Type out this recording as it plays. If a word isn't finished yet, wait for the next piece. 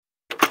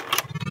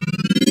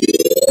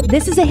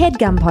This is a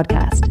HeadGum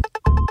podcast.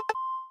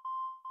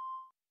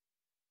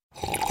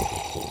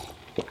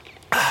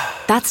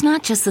 That's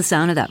not just the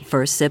sound of that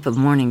first sip of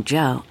Morning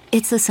Joe.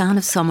 It's the sound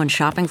of someone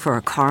shopping for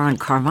a car on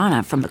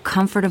Carvana from the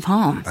comfort of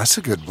home. That's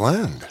a good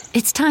blend.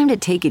 It's time to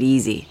take it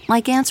easy,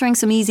 like answering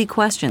some easy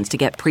questions to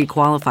get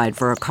pre-qualified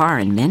for a car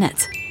in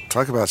minutes.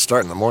 Talk about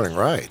starting the morning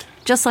right.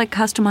 Just like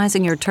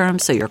customizing your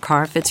terms so your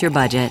car fits your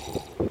budget.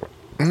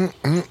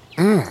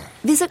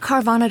 Visit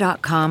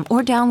Carvana.com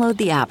or download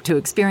the app to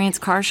experience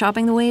car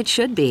shopping the way it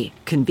should be.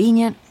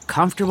 Convenient,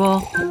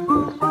 comfortable.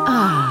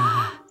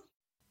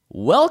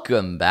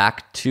 Welcome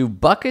back to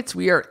Buckets.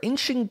 We are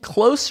inching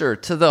closer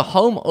to the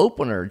home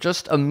opener,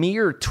 just a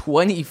mere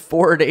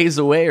 24 days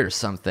away or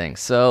something.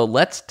 So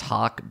let's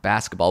talk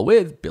basketball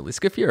with Billy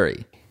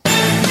Scafuri.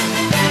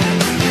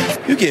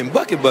 You're getting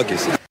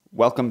buckets.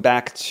 Welcome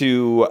back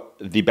to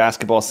the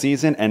basketball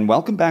season, and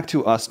welcome back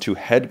to us to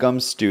HeadGum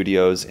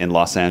Studios in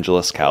Los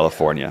Angeles,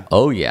 California.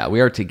 Oh yeah,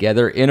 we are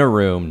together in a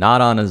room,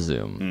 not on a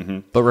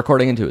Zoom, but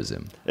recording into a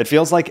Zoom. It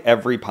feels like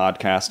every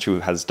podcast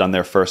who has done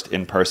their first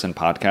in-person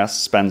podcast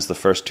spends the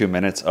first 2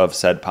 minutes of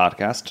said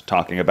podcast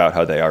talking about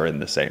how they are in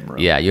the same room.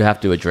 Yeah, you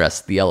have to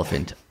address the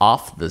elephant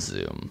off the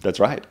Zoom. That's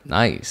right.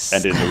 Nice.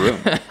 And in the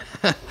room.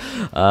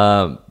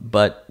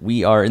 But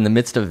we are in the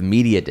midst of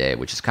Media Day,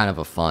 which is kind of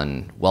a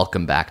fun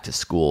welcome back to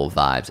school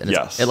vibes. And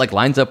it like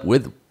lines up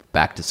with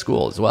back to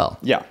school as well.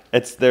 Yeah.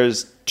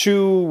 There's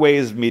two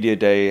ways Media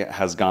Day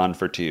has gone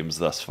for teams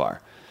thus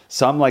far.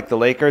 Some like the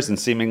Lakers and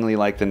seemingly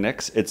like the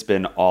Knicks, it's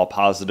been all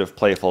positive,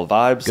 playful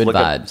vibes. Good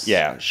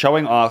vibes.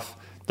 Showing off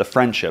the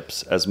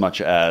friendships as much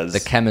as the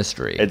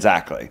chemistry.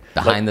 Exactly.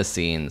 Behind the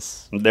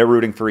scenes. They're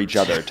rooting for each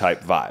other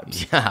type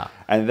vibes. Yeah.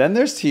 And then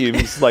there's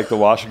teams like the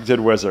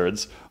Washington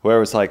Wizards where it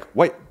was like,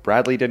 wait,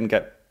 Bradley didn't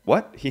get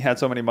what? He had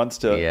so many months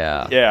to...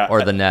 Yeah.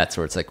 Or the Nets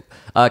where it's like,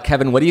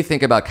 Kevin, what do you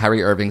think about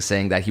Kyrie Irving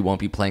saying that he won't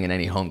be playing in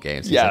any home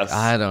games? He's yes. like,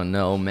 I don't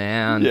know,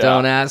 man. Yeah.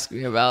 Don't ask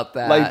me about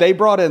that. Like, they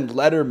brought in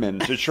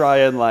Letterman to try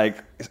and,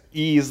 like,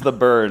 ease the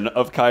burn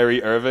of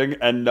Kyrie Irving,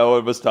 and no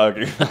one was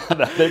talking about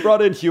that. They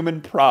brought in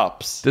human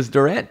props. Does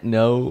Durant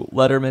know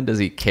Letterman? Does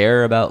he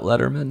care about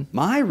Letterman?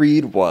 My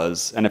read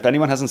was, and if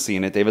anyone hasn't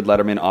seen it, David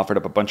Letterman offered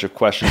up a bunch of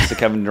questions to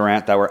Kevin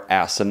Durant that were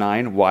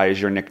asinine. Why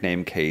is your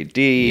nickname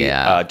KD?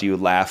 Yeah. Do you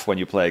laugh when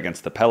you play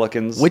against the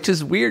Pelicans? Which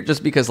is weird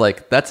just because,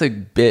 like, that's a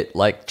bit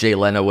like Jay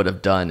Leno would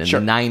have done in the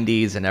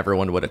 90s and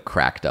everyone would have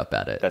cracked up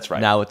at it. That's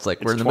right. Now it's like,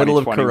 we're in the middle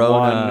of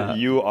Corona.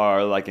 You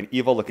are like an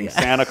evil-looking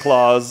Santa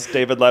Claus,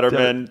 David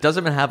Letterman.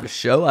 Doesn't even have a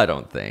show, I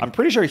don't think. I'm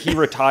pretty sure he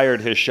retired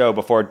his show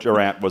before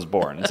Durant was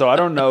born. So I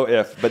don't know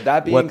if, but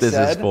that being what this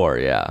said, is for,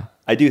 yeah.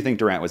 I do think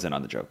Durant was in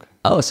on the joke.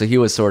 Oh, so he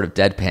was sort of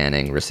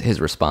deadpanning his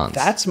response.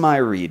 That's my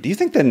read. Do you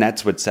think the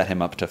Nets would set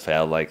him up to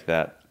fail like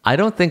that? I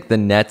don't think the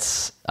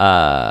Nets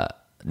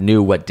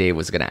knew what Dave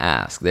was going to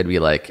ask. They'd be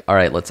like, all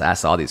right, let's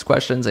ask all these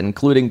questions,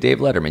 including Dave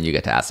Letterman. You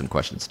get to ask some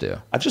questions too.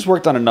 I've just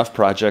worked on enough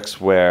projects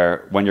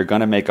where when you're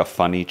going to make a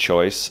funny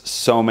choice,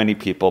 so many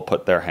people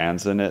put their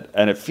hands in it.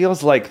 And it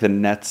feels like the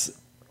Nets...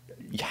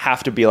 You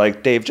have to be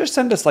like, Dave, just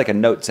send us like a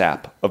notes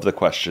app of the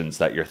questions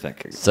that you're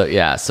thinking. So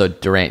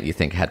Durant, you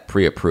think, had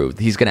pre-approved.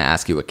 He's going to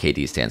ask you what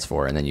KD stands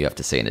for, and then you have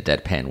to say in a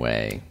deadpan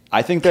way.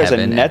 I think there's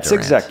Kevin a Nets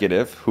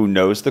executive who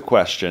knows the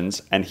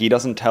questions, and he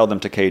doesn't tell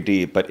them to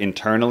KD, but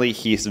internally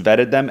he's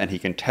vetted them, and he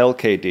can tell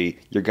KD,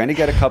 you're going to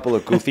get a couple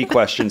of goofy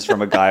questions from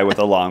a guy with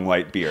a long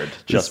white beard.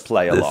 Just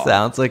play along. This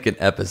sounds like an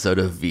episode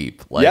of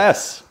Veep. Like,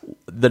 yes.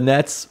 The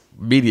Nets...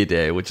 Media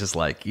Day, which is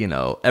like,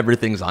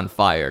 everything's on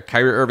fire.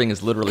 Kyrie Irving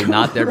is literally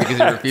not there because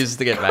he refuses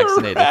to get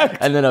vaccinated.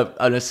 And then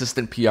an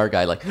assistant PR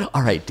guy like,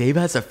 all right, Dave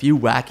has a few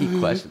wacky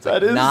questions.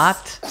 That like, is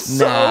not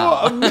so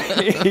now.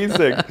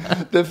 Amazing.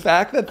 The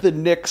fact that the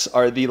Knicks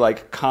are the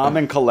like calm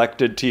and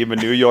collected team in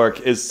New York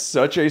is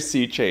such a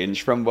sea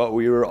change from what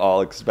we were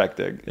all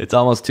expecting. It's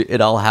almost it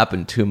all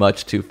happened too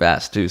much, too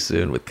fast, too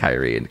soon with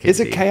Kyrie and KD. Is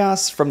it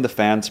chaos from the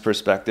fans'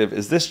 perspective?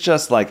 Is this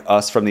just like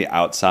us from the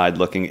outside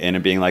looking in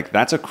and being like,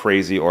 that's a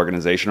crazy organization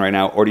right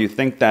now? Or do you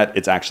think that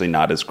it's actually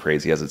not as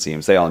crazy as it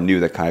seems? They all knew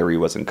that Kyrie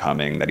wasn't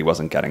coming, that he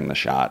wasn't getting the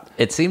shot.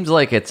 It seems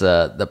like it's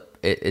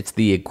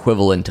the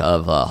equivalent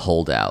of a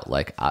holdout.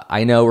 Like,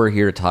 I know we're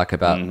here to talk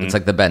about, it's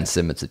like the Ben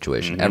Simmons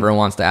situation. Everyone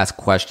wants to ask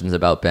questions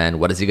about Ben.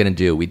 What is he going to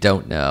do? We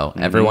don't know.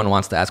 Everyone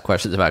wants to ask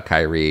questions about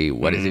Kyrie.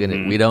 What is he going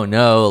to, we don't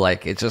know.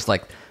 Like, it's just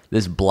like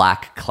this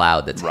black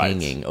cloud that's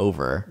hanging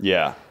over.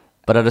 Yeah.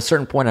 But at a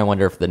certain point, I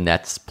wonder if the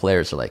Nets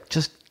players are like,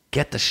 just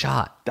get the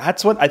shot.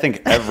 That's what I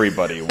think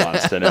everybody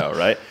wants to know,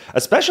 right?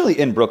 Especially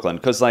in Brooklyn,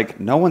 because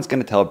like no one's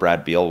going to tell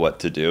Brad Beal what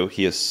to do.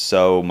 He is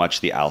so much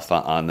the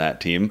alpha on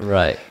that team.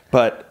 Right.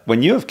 But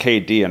when you have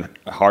KD and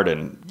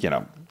Harden,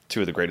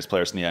 two of the greatest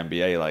players in the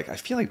NBA, like I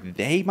feel like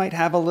they might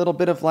have a little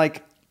bit of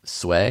like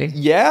sway.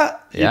 Yeah,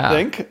 you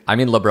think? I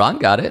mean, LeBron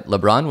got it.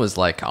 LeBron was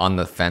like on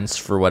the fence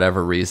for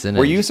whatever reason.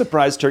 Were you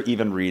surprised to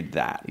even read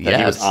that Yes.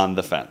 he was on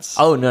the fence?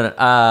 Oh, no.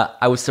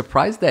 I was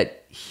surprised that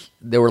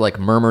there were like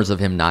murmurs of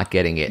him not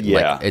getting it.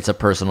 Yeah. Like, it's a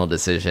personal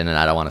decision, and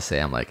I don't want to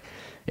say I'm like,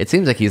 it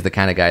seems like he's the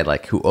kind of guy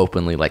like who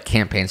openly like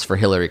campaigns for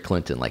Hillary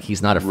Clinton. Like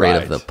he's not afraid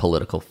of the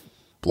political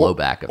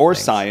blowback or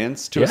things.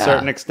 science to a Yeah.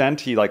 certain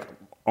extent. He like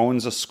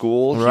owns a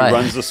school. Right. He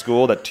runs a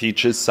school that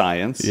teaches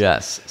science.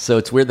 Yes. So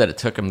it's weird that it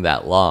took him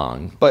that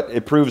long. But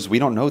it proves we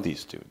don't know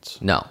these dudes.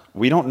 No.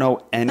 We don't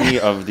know any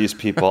of these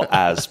people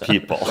as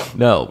people.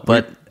 No,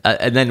 but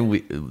and then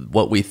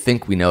what we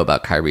think we know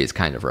about Kyrie is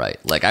kind of right.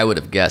 Like I would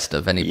have guessed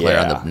if any player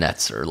on Yeah. the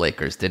Nets or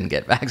Lakers didn't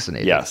get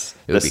vaccinated, Yes.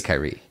 it would be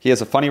Kyrie. He has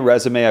a funny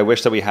resume. I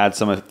wish that we had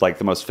some of like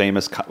the most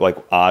famous like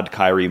odd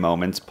Kyrie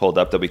moments pulled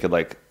up that we could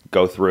like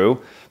go through.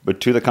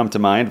 But two that come to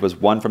mind was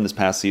one from this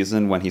past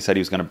season when he said he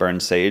was going to burn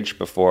sage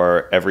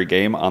before every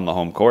game on the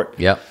home court.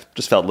 Yep.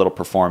 Just felt a little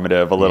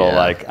performative, a little Yeah.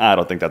 like, I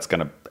don't think that's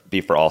going to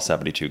be for all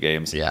 72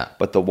 games. Yeah.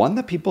 But the one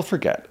that people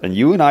forget, and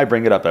you and I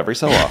bring it up every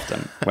so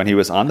often, when he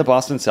was on the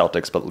Boston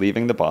Celtics, but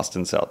leaving the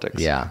Boston Celtics.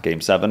 Yeah.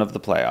 Game 7 of the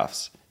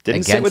playoffs.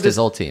 Didn't sit Against with his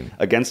old team.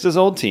 Against his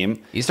old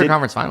team. Eastern Did-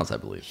 Conference Finals, I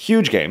believe.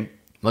 Huge game.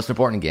 Most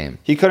important game.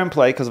 He couldn't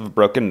play because of a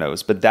broken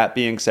nose, but that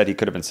being said, he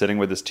could have been sitting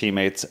with his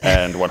teammates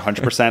and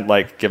 100%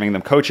 like giving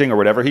them coaching or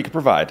whatever he could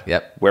provide.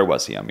 Yep. Where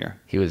was he,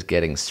 Amir? He was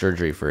getting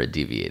surgery for a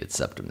deviated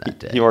septum that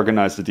day. He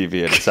organized the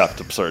deviated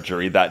septum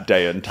surgery that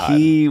day and time.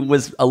 He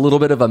was a little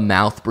bit of a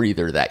mouth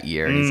breather that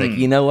year. And he's like,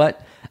 you know what?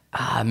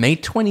 May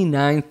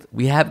 29th,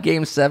 we have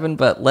game 7,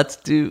 but let's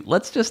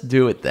just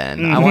do it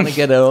then. I want to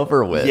get it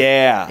over with.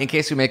 Yeah. In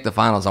case we make the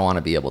finals, I want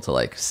to be able to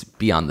like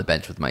be on the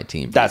bench with my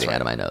team That's breathing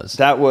right. out of my nose.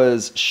 That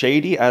was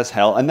shady as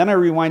hell. And then I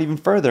rewind even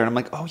further and I'm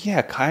like, oh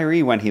yeah,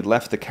 Kyrie, when he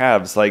left the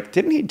Cavs, like,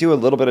 didn't he do a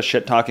little bit of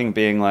shit talking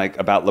being like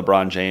about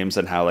LeBron James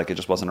and how like it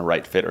just wasn't a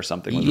right fit or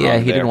something? Was Yeah, wrong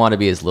he there? didn't want to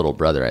be his little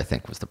brother, I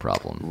think was the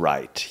problem.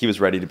 Right. He was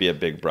ready to be a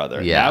big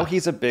brother. Yeah. Now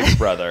he's a big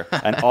brother.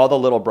 And all the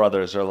little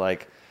brothers are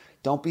like,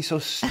 don't be so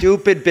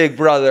stupid, big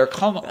brother.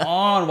 Come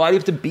on. Why do you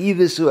have to be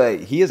this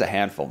way? He is a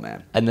handful,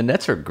 man. And the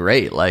Nets are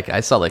great. Like I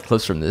saw like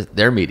clips from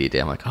their media day.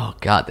 I'm like, oh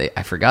god,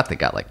 I forgot they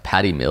got like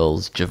Patty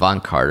Mills,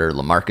 Javon Carter,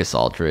 LaMarcus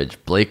Aldridge,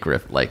 Blake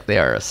Griffin. Like they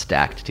are a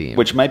stacked team.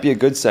 Which might be a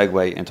good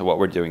segue into what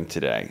we're doing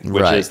today,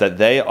 which Right. is that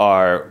they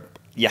are,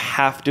 you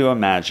have to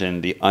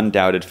imagine, the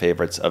undoubted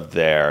favorites of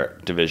their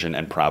division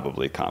and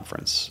probably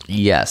conference.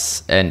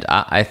 Yes, and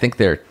I think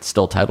they're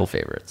still title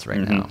favorites right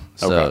now.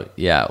 So Okay.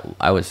 yeah,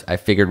 I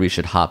figured we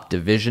should hop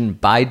division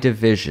by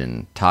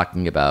division,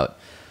 talking about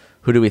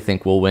who do we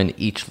think will win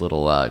each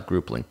little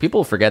group link.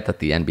 People forget that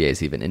the NBA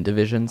is even in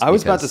divisions. I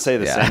was about to because- say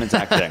the yeah. same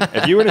exact thing.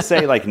 If you were to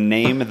say, like,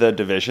 name the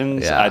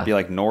divisions, Yeah. I'd be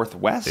like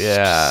Northwest,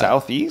 Yeah.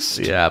 Southeast.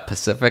 Yeah,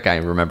 Pacific. I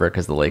remember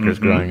because the Lakers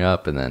growing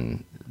up, and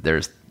then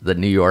there's the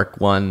New York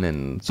one,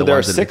 and So the there are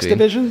ones in 6 between.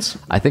 divisions?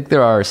 I think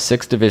there are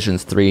 6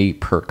 divisions, 3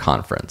 per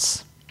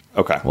conference.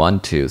 Okay. 1,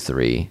 2,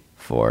 3,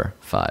 4,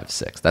 5,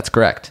 6. That's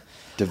correct.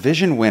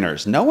 Division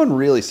winners. No one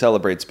really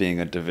celebrates being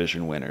a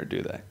division winner,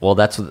 do they? Well,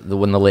 that's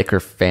when the Laker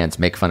fans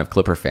make fun of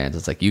Clipper fans.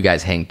 It's like you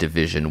guys hang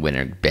division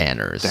winner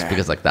banners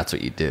because like that's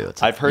what you do. It's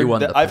like, I've heard you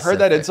won that, the I've heard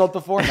that Pacific. insult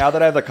before. Now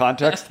that I have the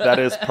context, that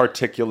is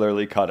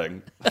particularly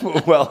cutting.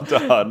 Well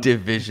done.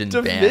 Division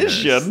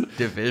Division? banners.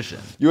 Division.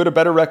 You had a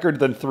better record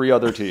than 3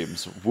 other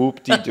teams.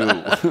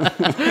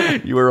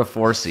 Whoop-de-doo. You were a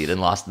 4 seed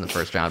and lost in the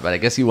first round, but I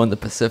guess you won the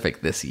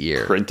Pacific this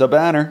year. Print a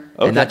banner.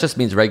 Okay. And that just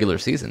means regular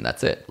season.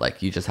 That's it.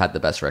 Like you just had the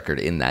best record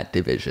in that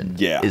division.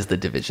 Yeah. Is the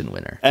division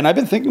winner. And I've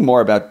been thinking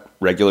more about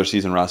regular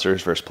season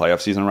rosters versus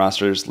playoff season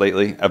rosters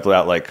lately.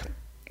 About like,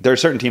 there are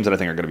certain teams that I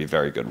think are going to be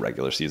very good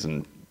regular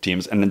season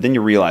teams, and then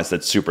you realize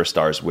that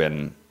superstars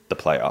win the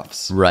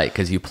playoffs. Right,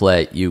 because you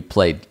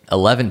played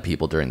 11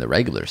 people during the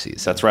regular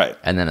season. That's right.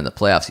 And then in the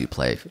playoffs you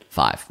play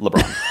 5.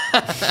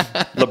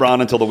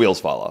 LeBron until the wheels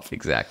fall off.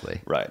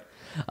 Exactly. Right.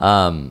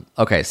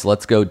 Okay, so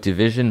let's go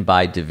division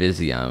by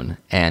division,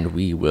 and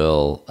we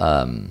will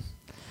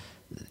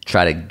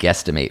try to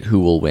guesstimate who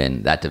will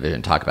win that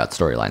division, talk about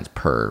storylines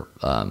per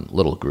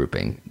little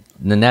grouping.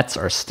 The Nets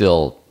are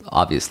still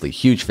obviously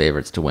huge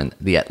favorites to win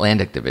the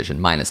Atlantic Division,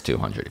 minus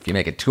 200. If you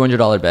make a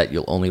 $200 bet,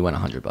 you'll only win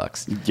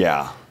 $100.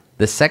 Yeah.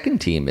 The second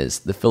team is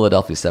the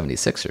Philadelphia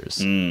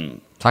 76ers.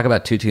 Talk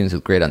about two teams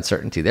with great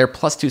uncertainty. They're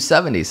plus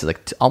 270, so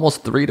like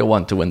almost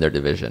 3-1 to win their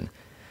division.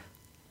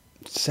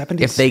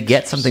 70. If they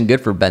get something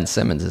good for Ben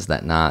Simmons, is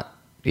that not,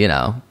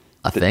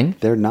 a thing?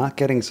 They're not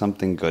getting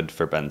something good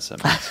for Ben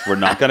Simmons. We're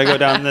not going to go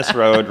down this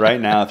road right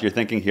now. If you're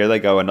thinking, here they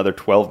go, another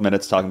 12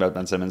 minutes talking about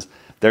Ben Simmons,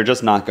 they're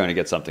just not going to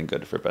get something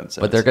good for Ben Simmons.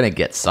 But they're going to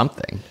get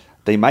something.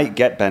 They might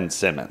get Ben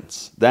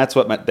Simmons. That's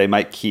what they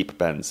might keep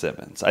Ben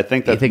Simmons. I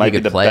think You that think might he be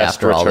could the play best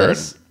after all return.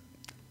 this?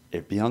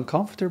 It'd be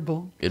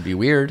uncomfortable. It'd be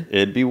weird.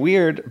 It'd be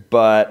weird.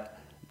 But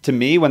to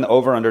me, when the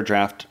over-under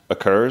draft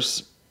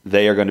occurs,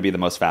 they are going to be the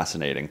most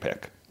fascinating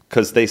pick.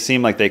 Because they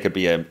seem like they could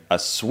be a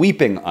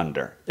sweeping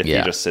under if he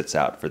just sits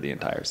out for the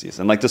entire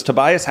season. Like, does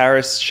Tobias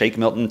Harris, Shake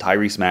Milton,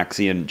 Tyrese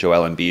Maxey, and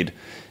Joel Embiid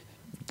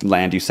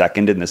land you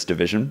second in this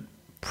division?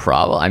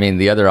 Probably. I mean,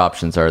 the other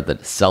options are the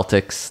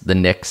Celtics, the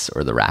Knicks,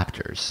 or the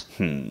Raptors.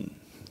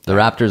 The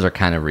Raptors are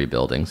kind of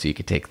rebuilding, so you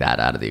could take that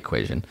out of the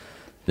equation.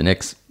 The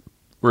Knicks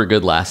were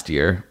good last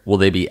year. Will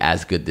they be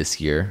as good this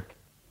year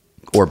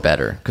or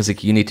better?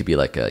 Because you need to be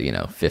like a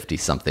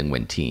 50-something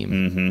win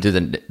team. Do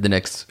the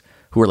Knicks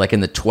who were like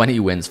in the 20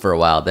 wins for a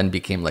while, then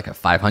became like a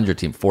 500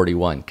 team,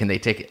 41. Can they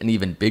take an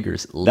even bigger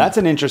leap? That's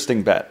an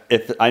interesting bet.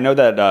 If I know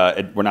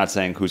that we're not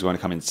saying who's going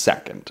to come in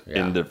second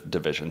in the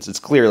divisions. It's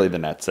clearly the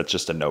Nets. That's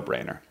just a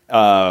no-brainer.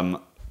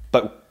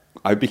 But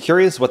I'd be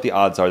curious what the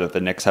odds are that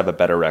the Knicks have a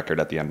better record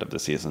at the end of the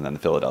season than the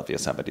Philadelphia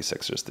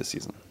 76ers this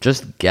season.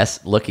 Just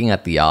guess, looking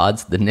at the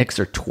odds, the Knicks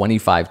are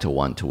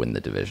 25-1 to win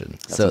the division.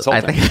 That's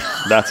insulting. I think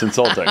That's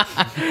insulting.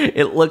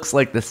 it looks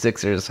like the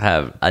Sixers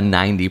have a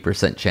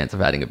 90% chance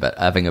of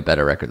having a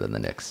better record than the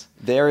Knicks.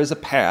 There is a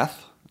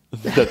path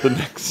that the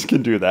Knicks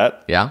can do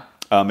that. Yeah?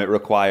 It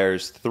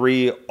requires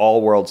 3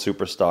 all-world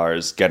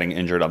superstars getting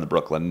injured on the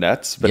Brooklyn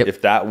Nets. But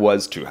if that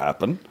was to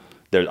happen,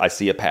 I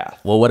see a path.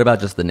 Well, what about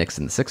just the Knicks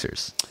and the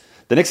Sixers?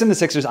 The Knicks and the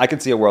Sixers, I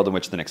could see a world in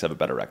which the Knicks have a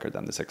better record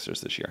than the Sixers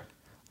this year.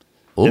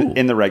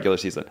 In the regular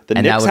season. The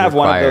Knicks have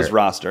one of those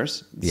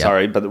rosters. Yep.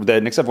 Sorry, but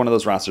the Knicks have one of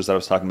those rosters that I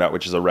was talking about,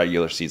 which is a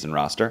regular season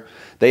roster.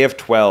 They have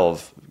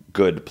 12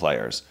 good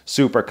players,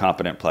 super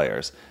competent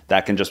players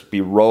that can just be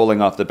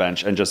rolling off the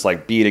bench and just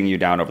like beating you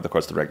down over the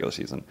course of the regular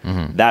season.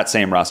 Mm-hmm. That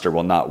same roster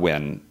will not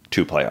win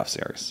 2 playoff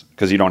series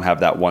because you don't have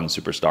that one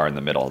superstar in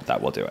the middle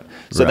that will do it.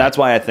 So that's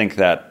why I think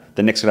that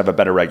the Knicks could have a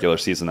better regular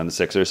season than the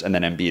Sixers, and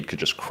then Embiid could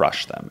just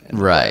crush them in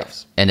the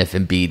playoffs. And if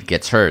Embiid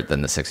gets hurt,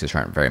 then the Sixers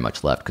aren't very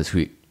much left because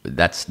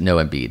that's no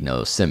Embiid,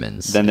 no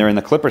Simmons. Then they're in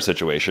the Clipper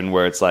situation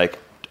where it's like,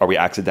 are we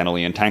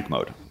accidentally in tank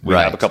mode? We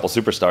have a couple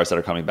superstars that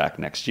are coming back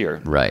next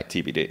year. Right.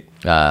 TBD.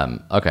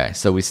 Okay,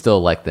 so we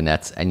still like the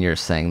Nets, and you're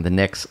saying the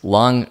Knicks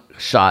long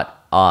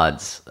shot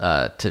odds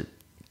to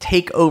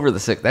take over the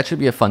Sixers. That should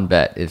be a fun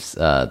bet. Is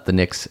the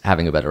Knicks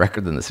having a better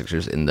record than the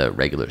Sixers in the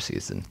regular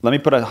season? Let me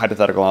put a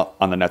hypothetical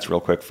on the Nets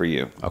real quick for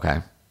you. Okay.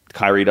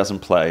 Kyrie doesn't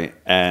play,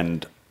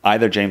 and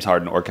either James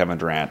Harden or Kevin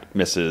Durant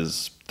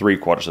misses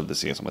 3/4 of the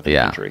season with an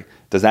injury.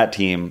 Does that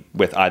team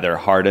with either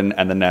Harden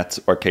and the Nets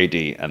or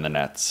KD and the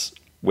Nets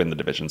win the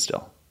division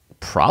still?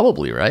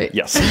 Probably, right?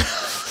 Yes.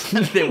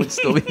 They would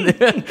still be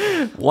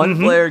there. One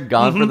player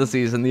gone for the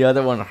season, the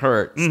other one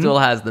hurt, still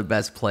has the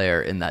best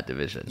player in that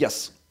division.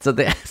 Yes.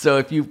 So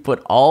if you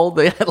put all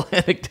the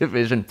Atlantic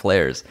Division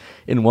players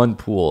in one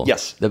pool,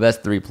 the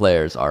best 3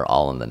 players are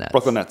all in the Nets.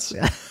 Brooklyn Nets.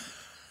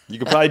 You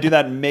could probably do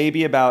that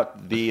maybe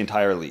about the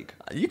entire league.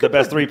 The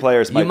best 3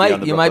 players might be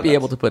on the You might be Nets.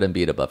 able to put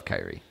Embiid above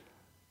Kyrie.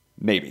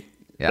 Maybe.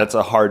 Yeah. That's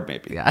a hard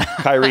maybe. Yeah.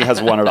 Kyrie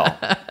has won it all.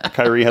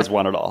 Kyrie has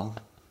won it all.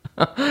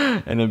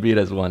 And Embiid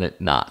has won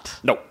it not.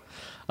 Nope.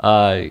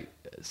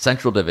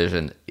 Central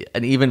Division,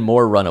 an even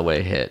more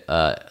runaway hit.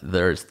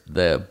 There's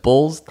the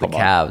Bulls, the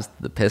Cavs,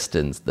 the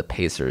Pistons, the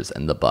Pacers,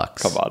 and the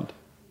Bucks. Come on.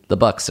 The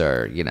Bucks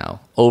are,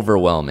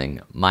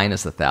 overwhelming,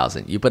 minus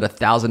 1,000. You put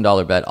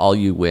 $1,000 bet, all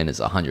you win is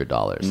 $100.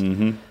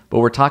 Mm-hmm. But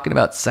we're talking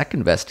about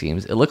second best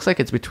teams. It looks like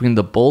it's between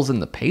the Bulls and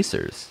the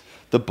Pacers.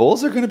 The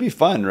Bulls are going to be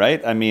fun, right?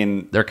 I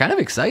mean, they're kind of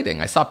exciting.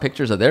 I saw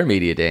pictures of their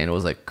media day, and it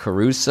was like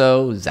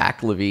Caruso,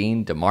 Zach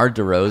LaVine, DeMar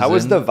DeRozan. How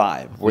was the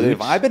vibe? Were they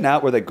vibing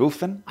out? Were they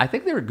goofing? I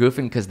think they were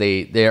goofing because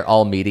they're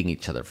all meeting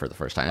each other for the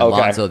first time. And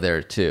Lonzo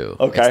there too.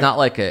 Okay. It's not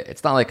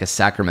like a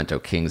Sacramento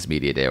Kings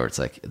media day where it's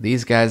like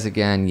these guys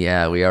again.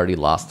 Yeah, we already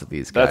lost to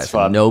these guys. That's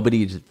fun.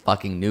 Nobody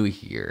fucking knew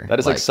here. That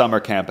is like summer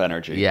camp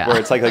energy. Yeah, where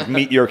it's like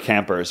meet your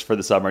campers for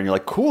the summer, and you're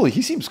like, cool.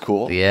 He seems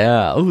cool.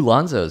 Yeah. Oh,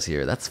 Lonzo's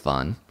here. That's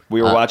fun.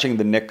 We were watching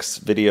the Knicks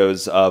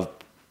videos of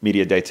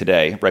Media Day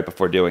today, right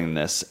before doing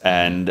this,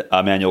 and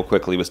Emmanuel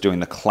Quickly was doing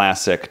the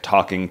classic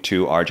talking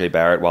to RJ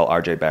Barrett while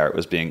RJ Barrett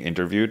was being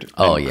interviewed.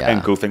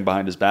 And goofing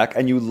behind his back,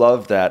 and you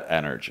love that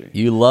energy.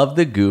 You love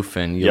the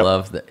goofing. You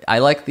love the. I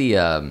like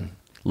the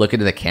look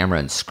into the camera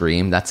and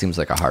scream. That seems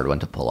like a hard one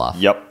to pull off.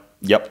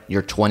 Yep.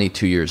 You're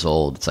 22 years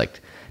old. It's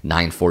like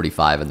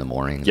 9:45 in the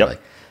morning. Yep.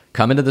 Like,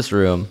 come into this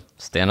room,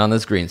 stand on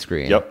this green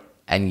screen. Yep.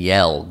 And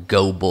yell,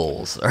 "Go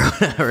Bulls!"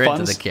 or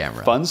into the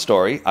camera. Fun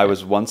story. I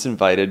was once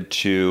invited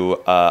to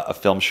a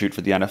film shoot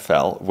for the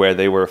NFL where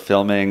they were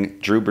filming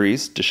Drew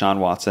Brees, Deshaun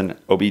Watson,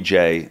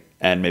 OBJ,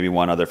 and maybe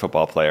one other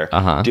football player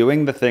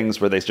doing the things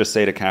where they just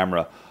say to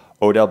camera,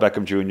 Odell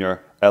Beckham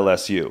Jr.,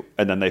 LSU,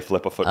 and then they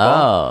flip a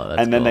football. Oh,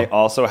 that's and then cool. they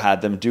also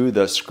had them do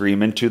the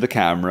scream into the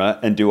camera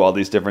and do all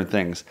these different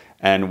things.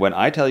 And when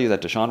I tell you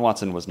that Deshaun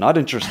Watson was not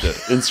interested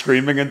in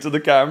screaming into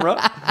the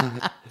camera,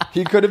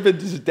 they could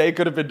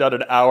have been done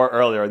an hour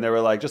earlier. And they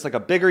were like, just like a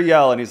bigger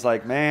yell. And he's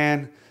like,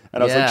 man.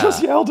 And I was like,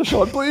 just yell,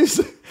 Deshaun,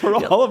 please, for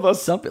all of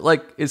us. Something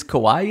like, is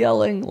Kawhi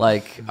yelling?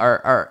 Like,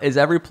 is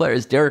every player,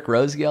 is Derrick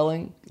Rose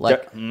yelling?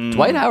 Like,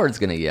 Dwight Howard's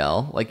going to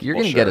yell. Like, you're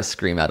going to get a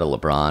scream out of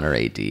LeBron or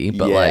AD.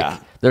 But, like,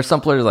 there's some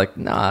players like,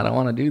 no, I don't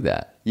want to do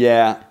that.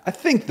 Yeah, I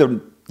think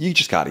you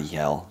just got to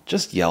yell.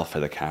 Just yell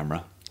for the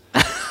camera.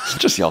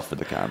 Just yell for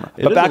the camera.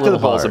 But back to the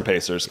Bulls and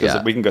Pacers,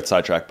 because we can get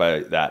sidetracked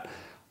by that.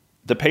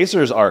 The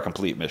Pacers are a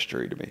complete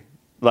mystery to me.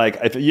 Like,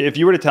 if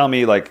you were to tell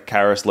me, like,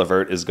 Karis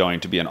LeVert is going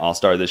to be an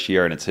all-star this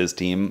year and it's his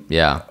team,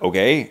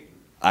 okay,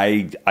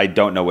 I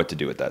don't know what to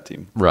do with that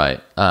team.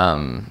 Right.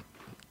 The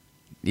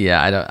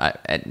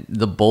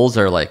Bulls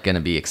are, like, going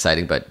to be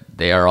exciting, but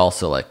they are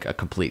also, like, a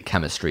complete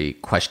chemistry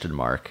question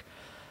mark.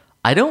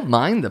 I don't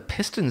mind the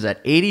Pistons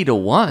at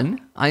 80-1.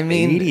 I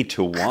mean,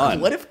 80-1.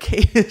 What if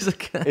Cade is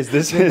Is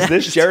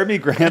this Jeremy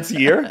Grant's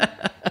year?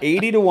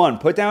 80-1.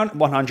 Put down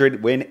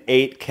 100, win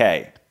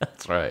 8K.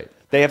 That's right.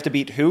 They have to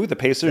beat who? The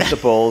Pacers, the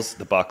Bulls.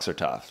 The Bucks are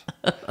tough.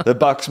 The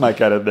Bucks might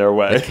get in their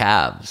way. The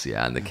Cavs,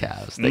 and the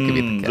Cavs. They could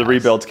beat the Cavs. The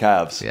rebuilt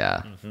Cavs.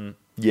 Yeah.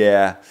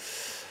 Yeah.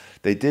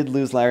 They did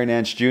lose Larry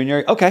Nance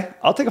Jr. Okay,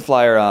 I'll take a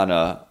flyer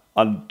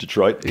on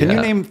Detroit. Can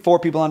you name 4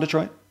 people on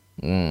Detroit?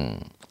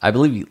 I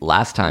believe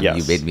last time Yes.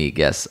 you made me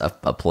guess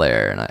a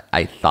player, and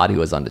I thought he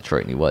was on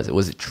Detroit, and he was.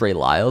 Was it Trey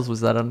Lyles?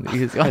 Was that on?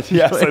 He was on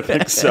Yes, Detroit?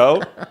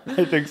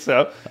 I think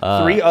so.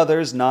 3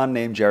 others,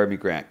 non-named Jeremy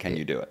Grant. Can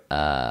you do it?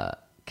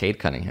 Cade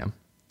Cunningham.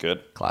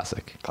 Good.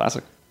 Classic.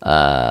 Classic.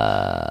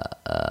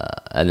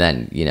 And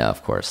then,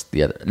 of course,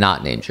 the other,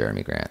 not named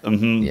Jeremy Grant.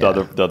 Mm-hmm. Yeah.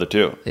 The other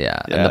 2.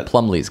 Yeah. And the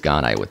Plumlee's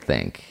gone, I would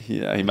think.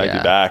 Yeah, he might be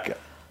back.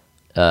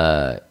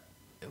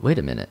 Wait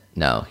a minute.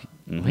 No.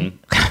 Wait.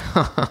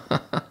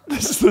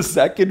 This is the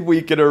second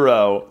week in a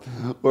row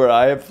where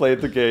I have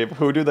played the game.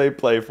 Who do they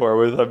play for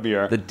with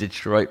Amir? The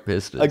Detroit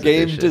Pistons. A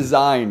game edition.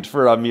 designed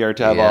for Amir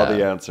to have all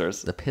the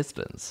answers. The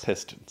Pistons.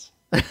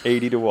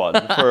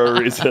 80-1 for a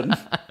reason.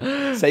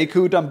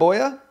 Sekou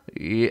Doumbouya?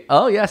 Yeah.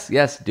 Oh, yes.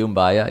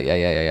 Doumbouya.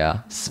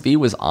 Yeah. Svi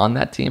was on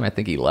that team. I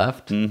think he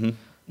left.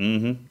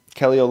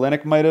 Kelly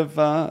Olynyk might have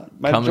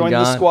joined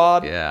the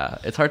squad. Yeah.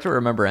 It's hard to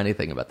remember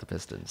anything about the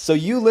Pistons. So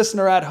you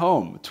listener at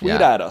home, tweet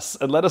Yeah. at us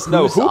and let us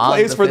know Who's who on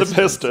plays the for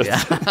Pistons? the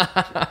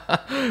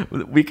Pistons.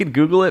 Yeah. We could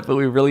Google it, but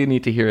we really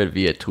need to hear it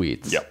via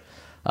tweets. Yep.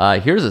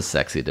 Here's a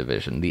sexy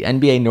division, the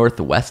NBA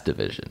Northwest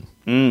Division.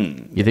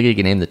 You think you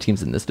can name the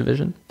teams in this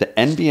division? The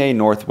NBA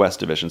Northwest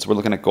Division. So we're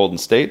looking at Golden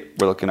State.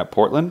 We're looking at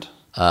Portland.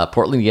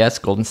 Portland, yes.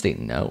 Golden State,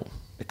 no.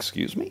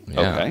 Excuse me?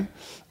 Yeah.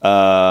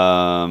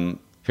 Okay.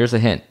 Here's a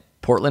hint.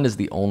 Portland is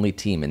the only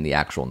team in the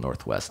actual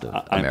Northwest of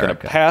I'm going to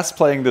America. pass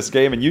playing this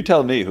game, and you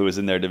tell me who is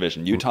in their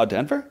division. Utah,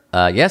 Denver?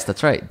 Yes,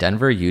 that's right.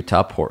 Denver,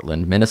 Utah,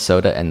 Portland,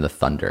 Minnesota, and the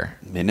Thunder.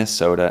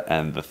 Minnesota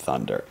and the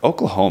Thunder.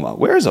 Oklahoma.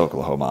 Where is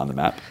Oklahoma on the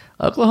map?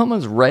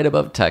 Oklahoma's right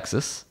above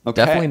Texas.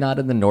 Okay. Definitely not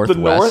in the Northwest.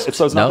 The North?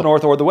 So it's not the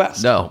North or the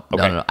West? No,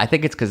 Okay. no. I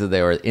think it's because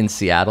they were in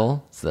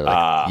Seattle. So they're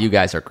like, you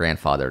guys are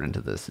grandfathered into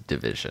this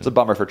division. It's a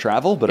bummer for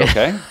travel, but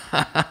okay.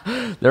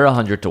 They're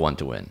 100-1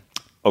 to win.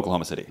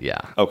 Oklahoma City. Yeah.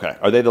 Okay.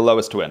 Are they the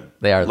lowest to win?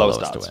 They are the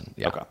lowest odds. to win.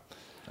 Yeah.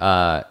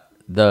 Okay.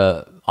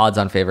 The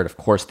odds-on favorite, of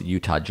course, the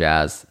Utah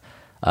Jazz.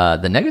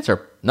 The Nuggets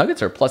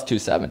are plus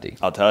 270.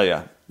 I'll tell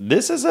you.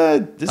 That's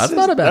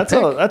not a bad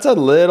pick. That's a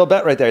little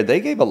bet right there. They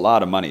gave a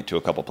lot of money to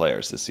a couple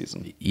players this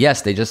season.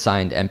 Yes, they just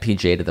signed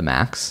MPJ to the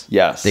max.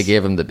 Yes. They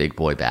gave him the big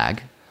boy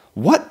bag.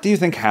 What do you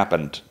think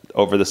happened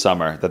over the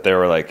summer that they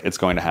were like, it's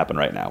going to happen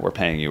right now? We're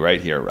paying you right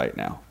here, right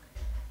now.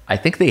 I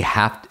think they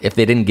have. If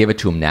they didn't give it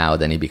to him now,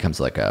 then he becomes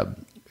like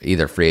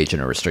either free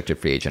agent or restricted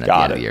free agent at the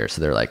end of the year.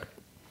 So they're like,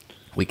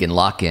 we can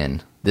lock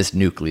in this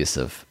nucleus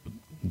of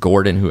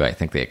Gordon, who I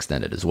think they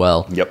extended as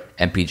well. Yep.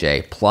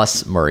 MPJ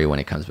plus Murray when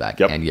he comes back,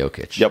 Yep. and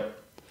Jokic. Yep.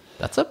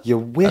 You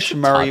wish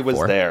Murray was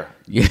there.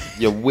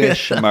 You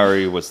wish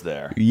Murray was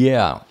there.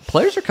 Yeah.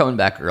 Players are coming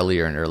back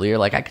earlier and earlier.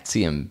 Like I could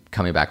see him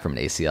coming back from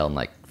an ACL in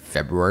like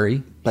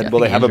February. But will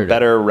they have a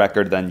better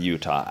record than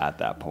Utah at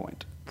that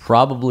point?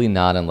 Probably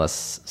not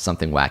unless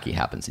something wacky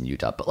happens in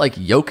Utah. But like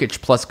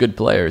Jokic plus good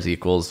players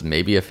equals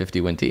maybe a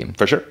 50-win team.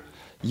 For sure.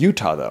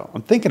 Utah, though,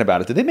 I'm thinking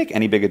about it. Did they make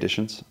any big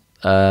additions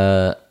in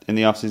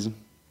the offseason?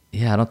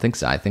 Yeah, I don't think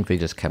so. I think they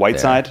just kept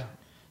Whiteside?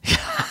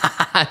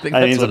 I think I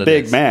mean, that's he's what a it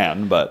big is.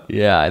 man, but...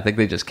 Yeah, I think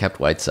they just kept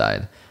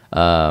Whiteside.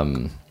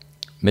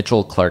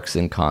 Mitchell,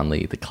 Clarkson,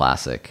 Conley, the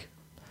classic.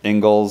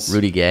 Ingles.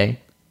 Rudy Gay.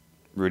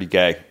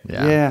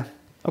 Yeah.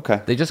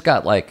 Okay. They just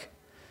got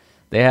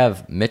they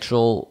have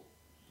Mitchell,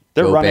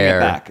 They're Gobert, running it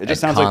back. It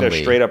just and sounds like they're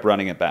Conley, straight up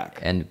running it back.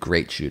 and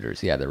great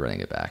shooters. Yeah, they're running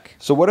it back.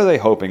 So what are they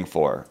hoping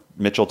for?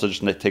 Mitchell to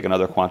just take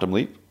another quantum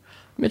leap?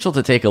 Mitchell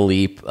to take a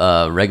leap,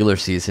 regular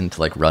season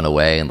to run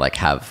away and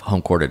have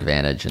home court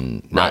advantage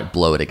and not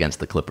blow it against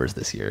the Clippers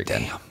this year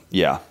again. Damn.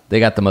 Yeah. They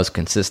got the most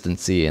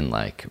consistency in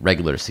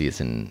regular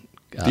season.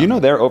 Do you know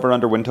their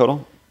over-under win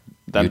total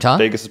that Utah?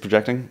 Vegas is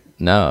projecting?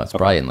 No, it's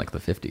probably in the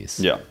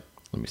 50s. Yeah.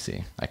 Let me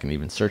see. I can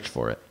even search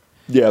for it.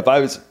 Yeah, if I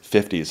was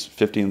 50s,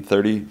 50 and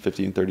 30,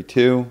 50 and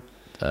 32,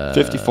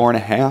 54 and a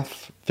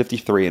half,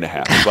 53 and a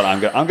half is what I'm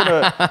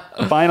going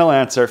to final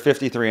answer,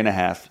 53 and a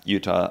half,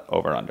 Utah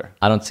over-under.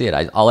 I don't see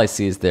it. All I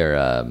see is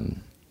their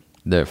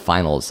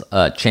finals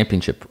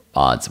championship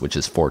odds, which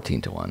is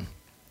 14-1.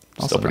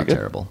 Also pretty not good.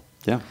 terrible.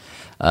 Yeah.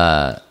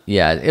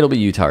 Yeah, it'll be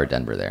Utah or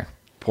Denver there.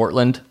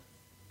 Portland,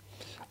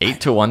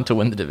 8-1 to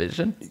win the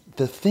division.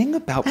 The thing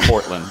about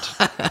Portland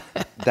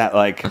that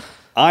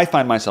I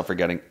find myself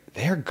forgetting,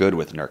 they're good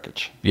with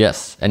Nurkic.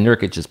 Yes, and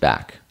Nurkic is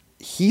back.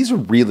 He's a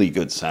really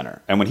good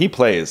center. And when he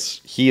plays,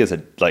 he is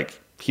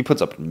he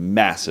puts up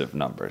massive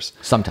numbers.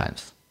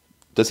 Sometimes.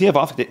 Does he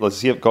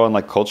go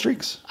on cold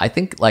streaks? I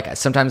think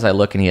sometimes I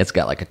look and he has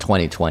got a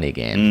 20-20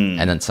 game,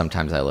 and then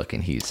sometimes I look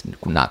and he's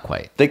not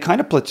quite. They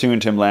kind of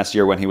platooned him last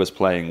year when he was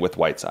playing with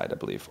Whiteside, I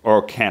believe,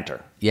 or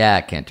Cantor.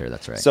 Yeah, Cantor,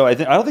 that's right. So I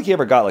don't think he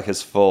ever got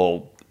his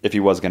full if he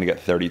was going to get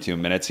 32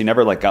 minutes. He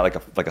never got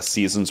like a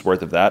season's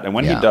worth of that. And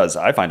when he does,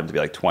 I find him to be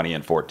like 20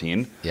 and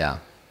 14. Yeah.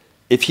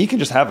 If he can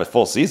just have a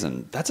full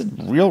season, that's a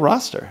real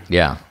roster.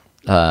 Yeah.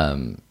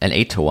 An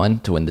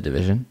 8-1 to win the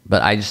division.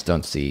 But I just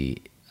don't see...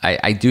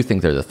 I do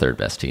think they're the third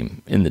best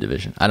team in the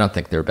division. I don't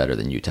think they're better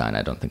than Utah, and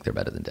I don't think they're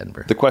better than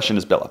Denver. The question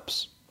is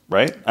Billups,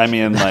 right? I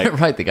mean, like...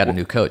 right, they got a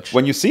new coach.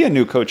 When you see a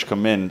new coach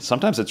come in,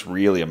 sometimes it's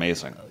really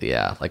amazing.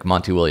 Yeah, like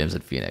Monty Williams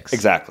at Phoenix.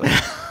 Exactly.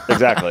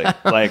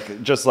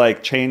 Just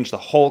change the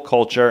whole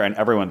culture, and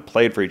everyone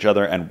played for each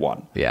other and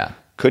won. Yeah.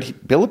 Could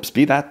Billups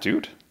be that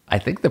dude? I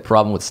think the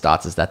problem with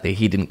Stotts is that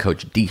he didn't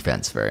coach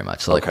defense very much.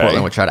 So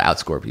Portland would try to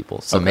outscore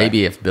people. So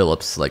maybe if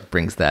Billups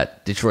brings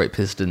that Detroit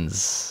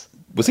Pistons...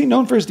 Was he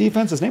known for his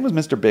defense? His name was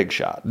Mr. Big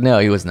Shot. No,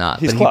 he was not.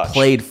 He's but clutch. He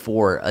played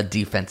for a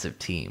defensive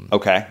team.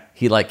 Okay.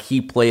 He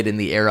played in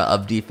the era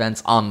of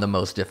defense on the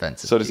most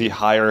defensive So does he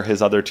hire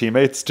his other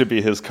teammates to be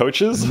his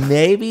coaches?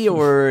 Maybe,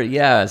 or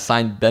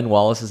sign Ben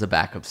Wallace as a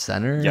backup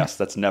center. Yes,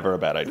 that's never a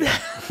bad idea.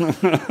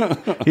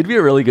 He'd be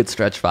a really good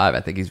stretch five. I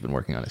think he's been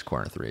working on his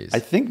corner threes. I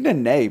think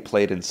Nene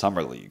played in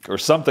Summer League or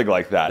something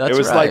like that. That's it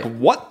was right.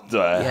 what the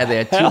Yeah, they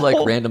had hell?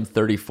 two random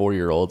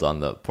 34-year-olds on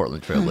the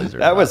Portland Trailblazers.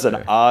 That was an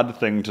odd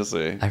thing to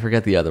see. I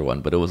forget the other one,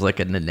 but it was like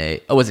a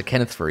Nene. Oh, was it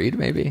Kenneth Fareed,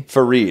 maybe?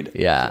 Fareed.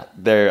 Yeah.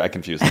 There, I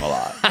confused them a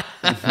lot.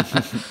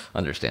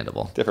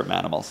 Understandable. Different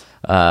animals.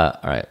 All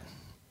right.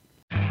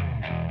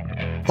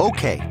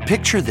 Okay,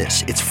 picture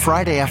this. It's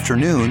Friday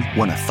afternoon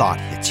when a thought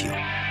hits you.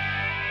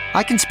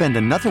 I can spend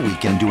another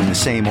weekend doing the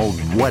same old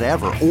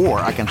whatever,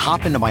 or I can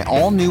hop into my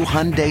all-new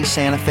Hyundai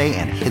Santa Fe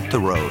and hit the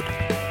road.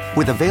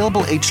 With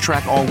available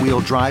H-Track all-wheel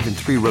drive and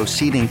 3-row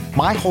seating,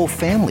 my whole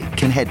family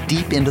can head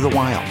deep into the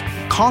wild.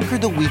 Conquer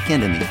the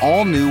weekend in the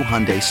all-new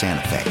Hyundai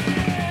Santa Fe.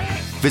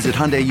 Visit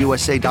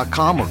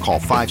HyundaiUSA.com or call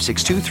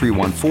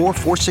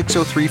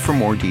 562-314-4603 for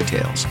more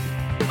details.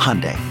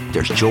 Hyundai,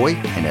 there's joy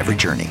in every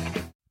journey.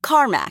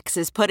 CarMax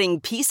is putting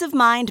peace of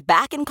mind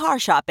back in car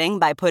shopping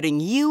by putting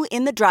you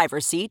in the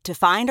driver's seat to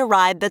find a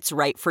ride that's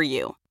right for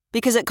you.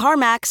 Because at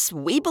CarMax,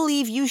 we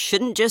believe you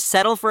shouldn't just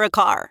settle for a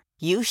car.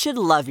 You should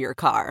love your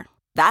car.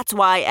 That's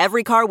why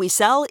every car we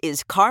sell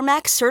is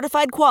CarMax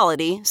certified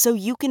quality, so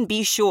you can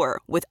be sure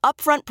with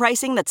upfront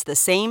pricing that's the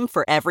same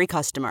for every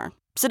customer.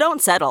 So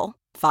don't settle.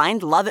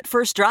 Find love at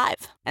first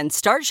drive and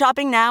start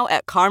shopping now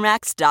at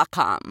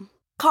CarMax.com.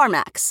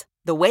 CarMax,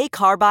 the way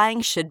car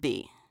buying should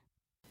be.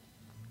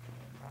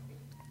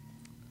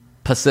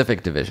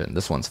 Pacific Division.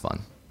 This one's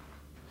fun.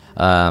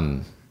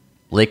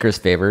 Lakers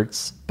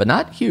favorites, but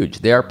not huge.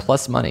 They are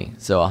plus money.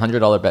 So a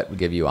 $100 bet would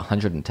give you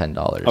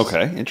 $110.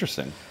 Okay,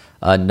 interesting.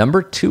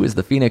 Number 2 is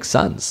the Phoenix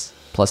Suns,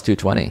 plus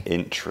 220.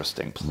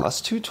 Interesting.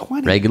 Plus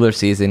 220. Regular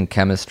season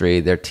chemistry.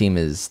 Their team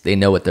they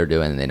know what they're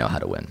doing and they know how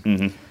to win.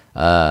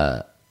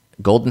 Mm-hmm.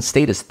 Golden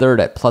State is third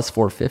at plus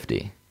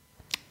 450.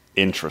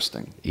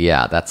 Interesting.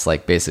 Yeah, that's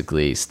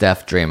basically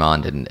Steph,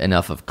 Draymond, and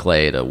enough of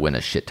Clay to win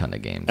a shit ton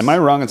of games. Am I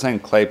wrong in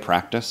saying Clay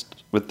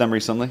practiced with them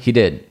recently? He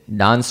did.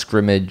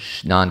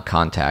 Non-scrimmage,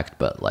 non-contact,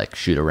 but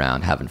shoot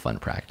around, having fun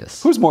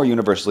practice. Who's more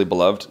universally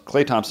beloved,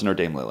 Klay Thompson or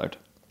Dame Lillard?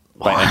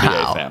 By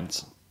NBA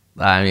fans.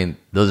 I mean,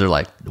 those are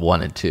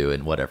 1 and 2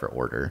 in whatever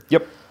order.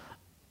 Yep.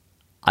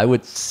 I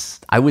would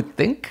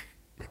think...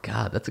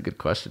 God, that's a good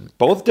question.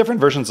 Both different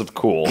versions of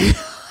cool.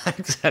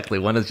 Exactly.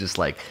 One is just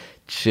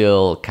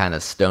chill, kind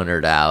of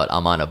stonered out.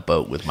 I'm on a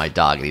boat with my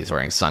dog and he's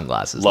wearing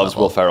sunglasses. Loves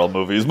Will Ferrell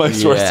movies. My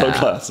wears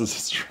sunglasses.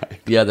 That's right.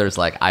 The other's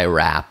I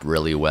rap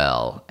really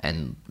well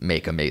and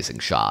make amazing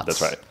shots.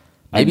 That's right.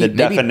 Maybe, and the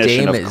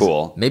definition of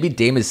cool. Maybe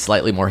Dame is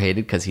slightly more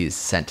hated because he's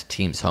sent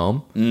teams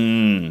home.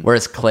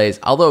 Whereas Clay's,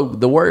 although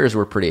the Warriors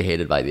were pretty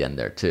hated by the end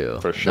there too.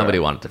 For sure. Nobody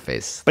wanted to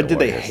face But the did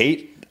Warriors. they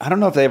hate? I don't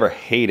know if they ever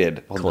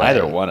hated. Well, Clay.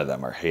 neither one of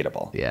them are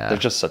hateable. Yeah. They're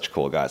just such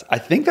cool guys. I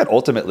think that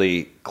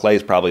ultimately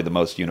Clay's probably the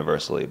most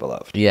universally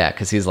beloved. Yeah,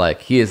 because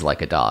he is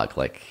like a dog.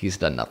 He's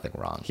done nothing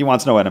wrong. He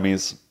wants no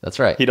enemies. That's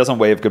right. He doesn't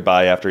wave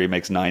goodbye after he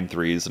makes 9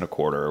 threes in a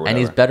quarter or whatever.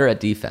 And he's better at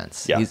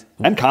defense. Yeah.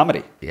 And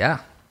comedy. Yeah.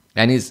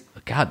 And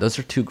God, those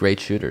are 2 great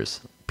shooters.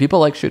 People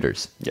like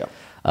shooters. Yeah.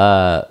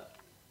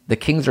 The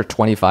Kings are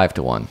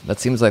 25-1. That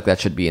seems like that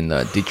should be in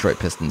the Detroit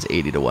Pistons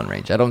 80-1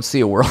 range. I don't see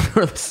a world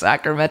where the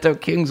Sacramento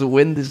Kings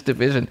win this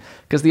division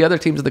because the other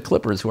teams are the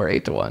Clippers who are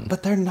 8-1.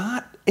 But they're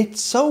not. It's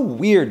so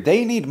weird.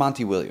 They need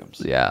Monty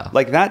Williams. Yeah.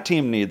 That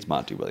team needs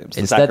Monty Williams.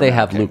 Instead, they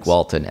have Luke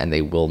Walton, and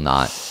they will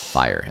not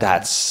fire him.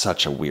 That's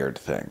such a weird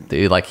thing.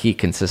 He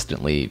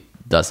consistently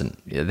doesn't.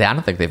 I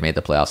don't think they've made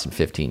the playoffs in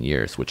 15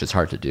 years, which is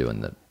hard to do in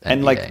the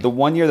NBA. And the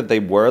one year that they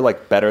were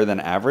better than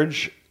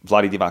average,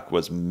 Vlade Divac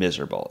was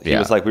miserable. He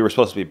was we were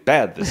supposed to be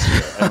bad this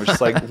year. And we're just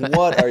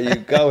what are you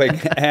going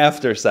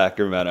after,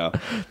 Sacramento?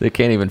 They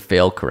can't even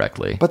fail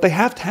correctly. But they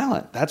have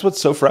talent. That's what's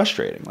so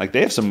frustrating.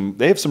 They have some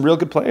real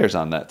good players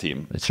on that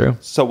team. It's true.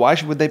 So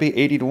why would they be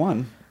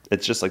 80-1?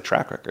 It's just like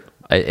track record.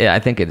 I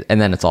think it,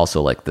 and then it's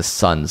also like the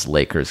Suns,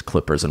 Lakers,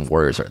 Clippers, and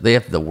Warriors they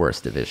have the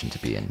worst division to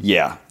be in.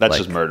 Yeah, that's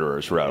just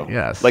murderers row.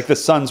 Yes. Like the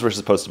Suns were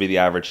supposed to be the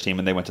average team,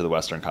 and they went to the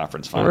Western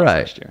Conference Finals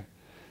last year.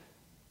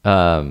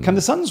 Can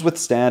the Suns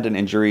withstand an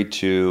injury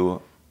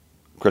to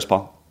Chris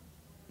Paul?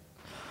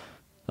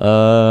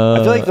 I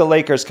feel like the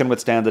Lakers can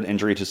withstand an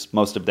injury to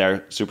most of their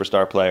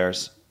superstar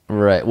players.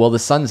 Right. Well, the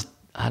Suns,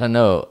 I don't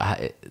know.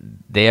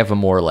 They have a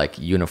more like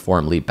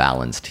uniformly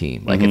balanced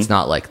team. Like it's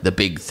not like the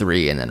big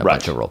three and then a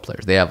bunch of role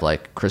players. They have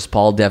like Chris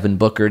Paul, Devin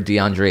Booker,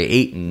 DeAndre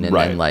Ayton, and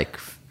then like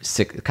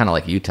kind of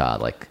like Utah.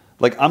 Like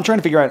I'm trying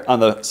to figure out on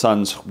the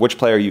Suns which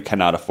player you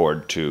cannot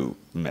afford to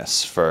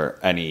miss for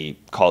any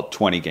called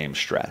 20-game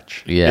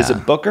stretch. Yeah. Is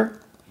it Booker?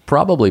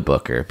 Probably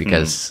Booker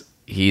because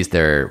he's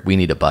their we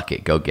need a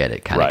bucket, go get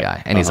it kind of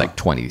guy. And he's like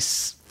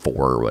 24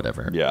 or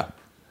whatever. Yeah.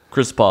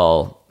 Chris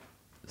Paul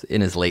in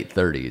his late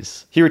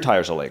 30s. He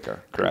retires a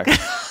Laker, correct?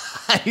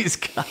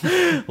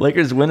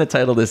 Lakers win a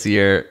title this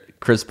year.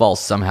 Chris Paul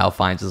somehow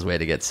finds his way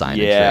to get signed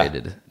and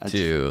traded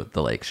to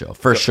the Lake Show.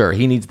 For sure.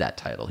 He needs that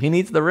title. He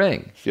needs the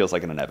ring. Feels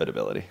like an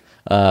inevitability.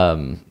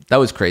 That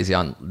was crazy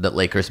on the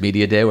Lakers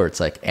media day where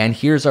it's like, and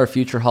here's our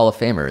future Hall of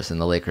Famers.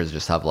 And the Lakers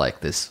just have like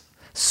this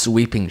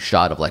sweeping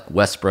shot of like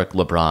Westbrook,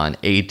 LeBron,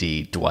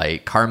 AD,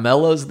 Dwight.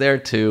 Carmelo's there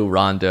too,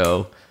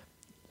 Rondo.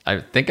 I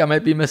think I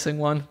might be missing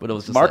one, but it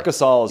was just Marc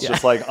Gasol is yeah.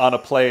 just like on a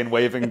plane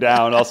waving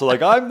down, also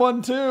like, I'm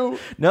one too.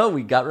 No,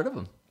 we got rid of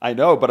him. I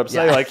know, but I'm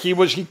saying like he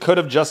could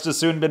have just as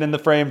soon been in the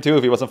frame too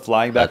if he wasn't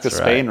flying back to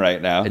Spain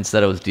right now.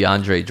 Instead, it was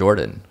DeAndre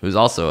Jordan, who's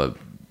also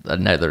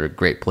another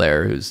great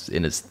player who's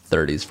in his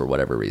 30s for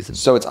whatever reason.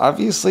 So it's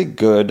obviously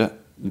good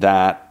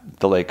that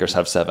the Lakers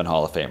have 7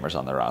 Hall of Famers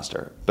on their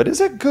roster. But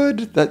is it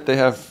good that they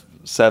have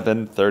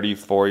 7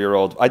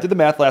 34-year-olds? I did the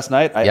math last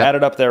night. I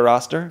added up their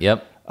roster.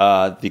 Yep.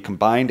 The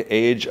combined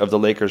age of the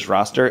Lakers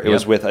roster, it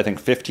was with, I think,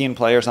 15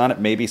 players on it,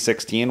 maybe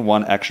 16,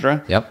 one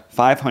extra. Yep.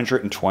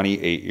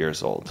 528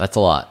 years old. That's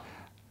a lot.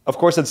 Of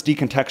course, it's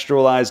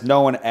decontextualized.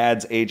 No one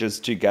adds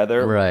ages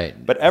together. Right.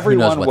 But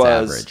everyone Who knows what's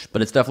average.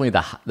 But it's definitely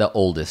the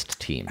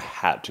oldest team.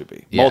 Had to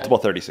be. Yeah. Multiple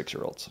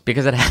 36-year-olds.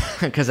 Because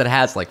it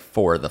has like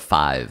 4 of the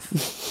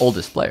 5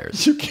 oldest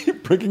players. You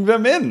keep bringing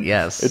them in.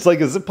 Yes. It's like,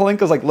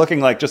 Palinka's like looking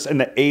like just in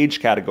the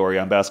age category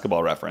on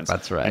Basketball Reference.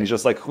 That's right. And he's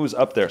just like, who's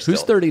up there still?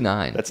 Who's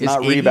 39? That's Is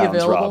not 80 rebounds,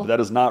 available? Rob. That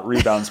is not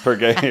rebounds per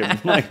game.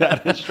 Like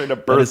that is straight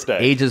up That is birthday.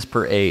 ages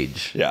per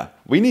age. Yeah.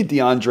 We need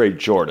DeAndre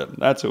Jordan.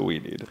 That's what we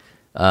need.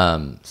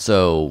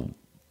 So,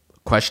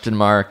 question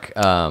mark.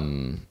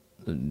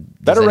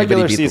 Better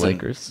regular season.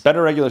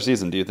 Better regular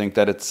season. Do you think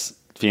that it's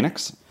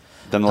Phoenix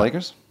than the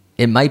Lakers?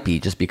 It might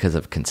be just because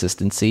of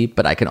consistency,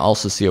 but I can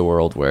also see a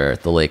world where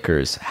the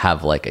Lakers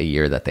have like a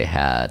year that they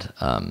had.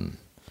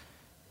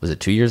 Was it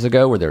 2 years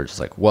ago where they were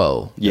just like,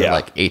 whoa, they're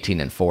like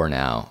 18-4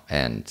 now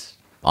and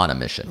on a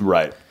mission.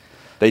 Right.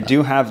 They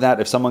do have that.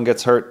 If someone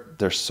gets hurt,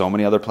 there's so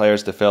many other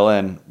players to fill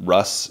in.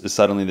 Russ is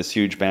suddenly this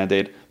huge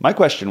Band-Aid. My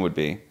question would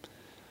be,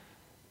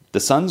 the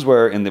Suns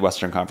were in the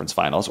Western Conference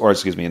Finals, or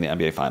excuse me, in the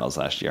NBA Finals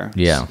last year.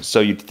 Yeah. So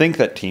you'd think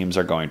that teams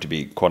are going to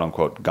be, quote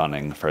unquote,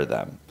 gunning for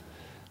them.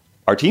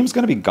 Are teams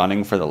going to be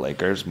gunning for the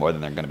Lakers more than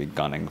they're going to be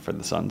gunning for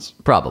the Suns?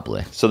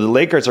 Probably. So the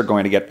Lakers are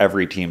going to get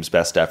every team's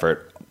best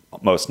effort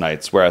most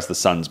nights, whereas the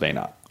Suns may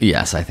not.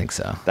 Yes, I think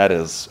so. That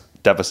is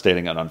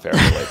devastating and unfair for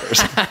the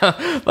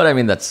Lakers. But I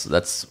mean,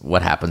 that's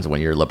what happens when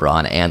you're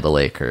LeBron and the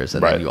Lakers,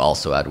 and Right. then you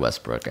also add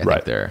Westbrook. I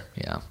Right. think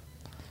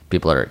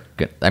people are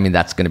good. I mean,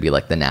 that's going to be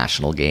like the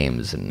national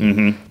games,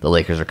 and the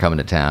Lakers are coming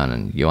to town,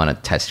 and you want to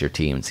test your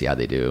team and see how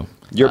they do.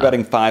 You're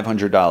betting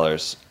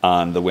 $500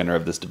 on the winner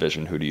of this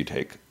division. Who do you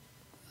take?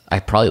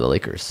 Probably the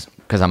Lakers,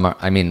 because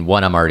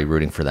one, I'm already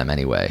rooting for them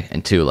anyway,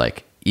 and two,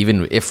 like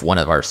even if one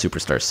of our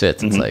superstars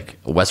sits, it's like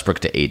Westbrook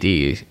to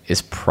AD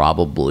is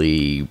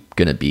probably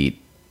going to beat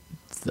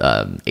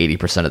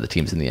 80% of the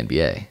teams in the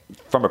NBA.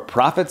 From a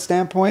profit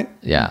standpoint,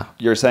 Yeah.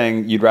 you're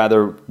saying you'd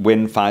rather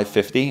win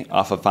 550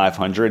 off of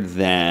 500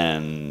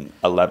 than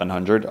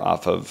 1100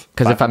 off of.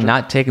 Because if I'm 500?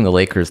 not taking the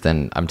Lakers,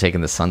 then I'm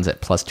taking the Suns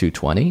at plus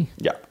 220.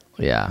 Yeah,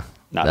 Yeah,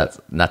 Not-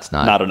 that's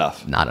not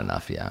enough. Not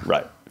enough. Yeah,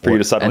 right. For you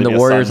to suddenly and the be a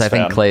Warriors, Suns I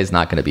think fan. Clay is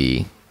not going to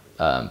be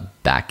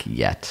back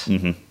yet.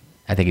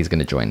 I think he's going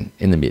to join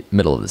in the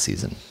middle of the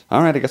season.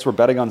 All right, I guess we're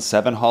betting on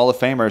 7 Hall of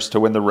Famers to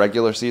win the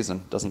regular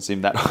season. Doesn't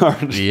seem that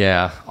hard.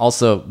 Yeah.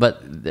 Also,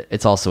 but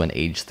it's also an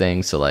age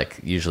thing. So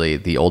like usually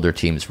the older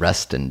teams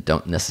rest and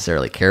don't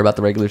necessarily care about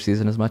the regular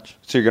season as much.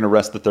 So you're going to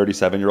rest the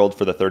 37-year-old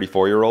for the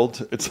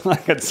 34-year-old? It's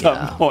like at some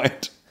Yeah.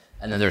 point.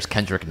 And then there's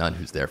Kendrick Nunn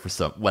who's there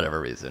for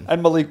whatever reason.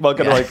 And Malik Monk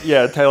and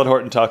Taylor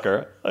Horton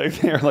Tucker. Like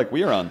they're like,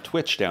 we are on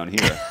Twitch down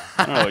here.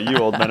 I don't know what you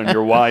old men and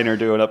your wine are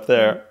doing up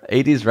there.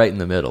 AD's right in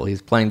the middle.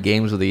 He's playing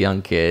games with the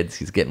young kids.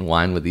 He's getting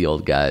wine with the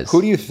old guys.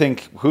 Who do you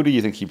think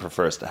he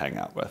prefers to hang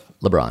out with?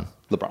 LeBron.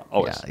 LeBron,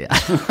 always.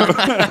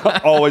 Yeah.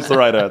 Always the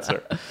right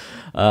answer.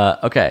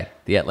 Okay.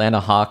 The Atlanta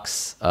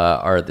Hawks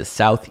are the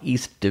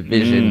Southeast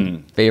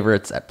Division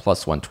favorites at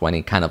plus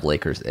 120, kind of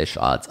Lakers-ish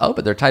odds. Oh,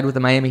 but they're tied with the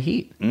Miami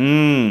Heat.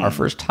 Our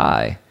first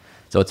tie.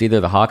 So it's either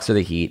the Hawks or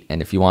the Heat,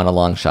 and if you want a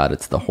long shot,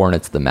 it's the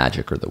Hornets, the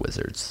Magic, or the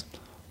Wizards.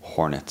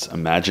 Hornets.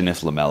 Imagine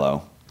if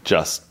LaMelo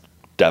just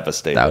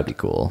devastated. That would be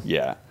cool.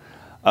 Yeah.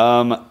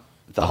 The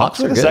Hawks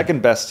are the good.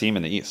 second best team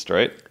in the East,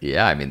 right?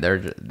 Yeah, I mean,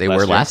 they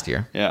were last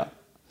year. Yeah.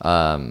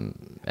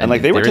 And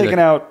like they were taking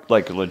out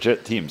like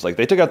legit teams. Like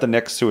they took out the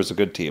Knicks, who was a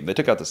good team. They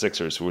took out the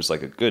Sixers, who was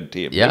like a good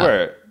team.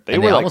 Yeah. They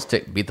And were they like,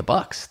 almost beat the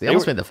Bucks. They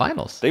almost made the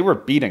finals. They were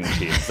beating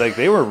teams. Like,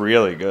 they were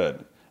really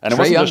good. And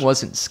Trae Young just,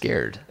 wasn't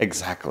scared.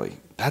 Exactly.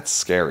 That's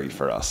scary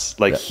for us.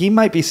 Like, he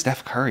might be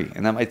Steph Curry,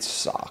 and that might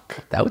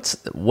suck.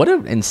 What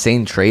an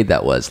insane trade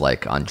that was,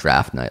 like, on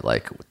draft night.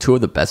 Like, two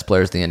of the best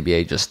players in the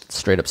NBA just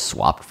straight up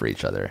swapped for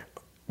each other.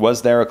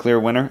 Was there a clear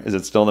winner? Is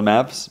it still the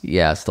Mavs?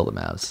 Yeah, still the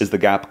Mavs. Is the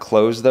gap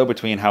closed, though,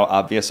 between how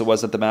obvious it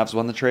was that the Mavs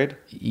won the trade?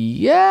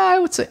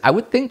 Yeah, I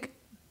would think.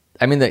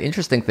 I mean, the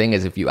interesting thing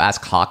is if you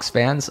ask Hawks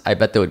fans, I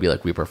bet they would be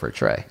like, we prefer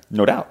Trae.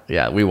 No doubt.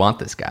 Yeah, we want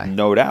this guy.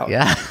 No doubt.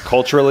 Yeah.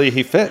 Culturally,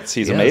 he fits.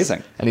 He's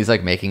amazing. And he's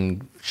like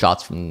making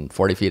shots from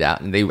 40 feet out,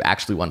 and they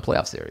actually won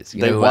playoff series.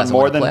 They won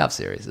more than playoff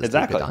series.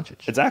 Exactly. Luka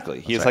Doncic. Exactly.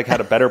 He's like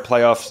had a better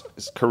playoff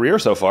career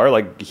so far.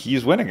 Like,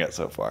 he's winning it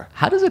so far.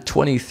 How does a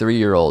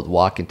 23-year-old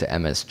walk into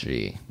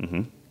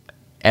MSG,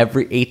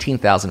 every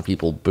 18,000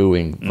 people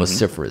booing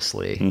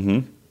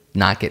vociferously,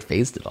 not get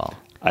phased at all?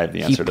 I have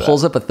the answer to that. He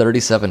pulls up a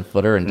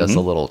 37-footer and does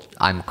a little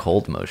 "I'm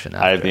cold" motion.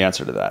 I have the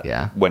answer to that.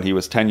 Yeah. When he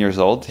was 10 years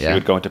old, he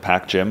would go into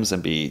packed gyms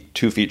and be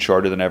 2 feet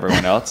shorter than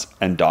everyone else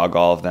and dog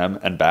all of them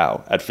and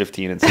bow. At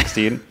 15 and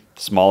 16,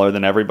 smaller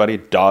than everybody,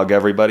 dog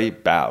everybody,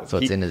 bow. So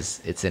it's in his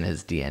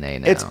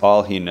DNA now. It's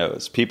all he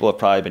knows. People have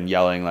probably been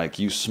yelling like,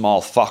 "You small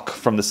fuck"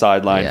 from the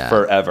sideline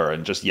forever,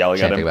 and just yelling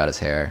Chanting at him about his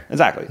hair.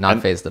 Exactly.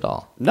 Not phased at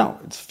all. No,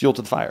 it's fuel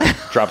to the fire.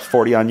 Drops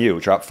 40 on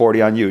you. Drop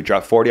 40 on you.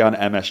 Drop 40 on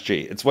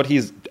MSG. It's what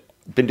he's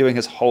been doing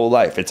his whole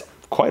life. It's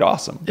quite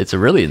awesome. It's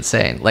really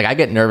insane. Like, I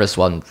get nervous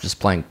while I'm just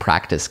playing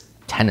practice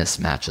tennis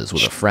matches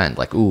with a friend.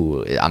 Like,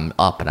 ooh, I'm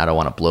up and I don't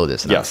want to blow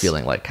this, and I'm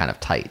feeling like kind of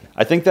tight.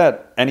 I think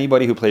that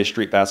anybody who plays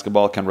street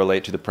basketball can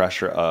relate to the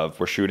pressure of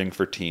we're shooting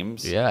for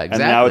teams. Yeah,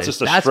 exactly. And now it's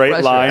just a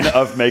straight line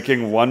of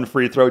making one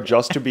free throw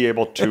just to be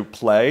able to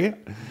play.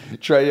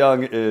 Trae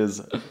Young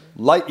is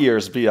light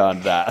years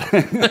beyond that.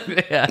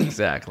 Yeah,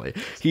 exactly.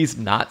 He's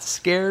not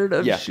scared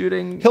of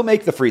shooting. He'll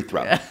make the free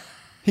throw.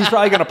 He's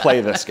probably going to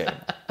play this game.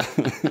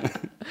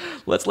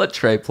 Let's let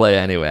Trae play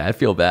anyway. I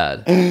feel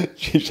bad.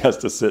 She has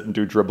to sit and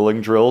do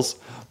dribbling drills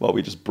while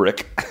we just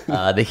brick.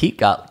 The Heat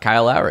got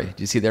Kyle Lowry.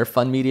 Did you see their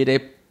fun media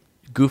day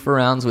goof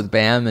arounds with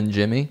Bam and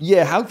Jimmy?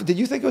 Yeah, how did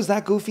you think it was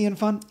that goofy and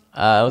fun?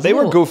 They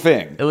were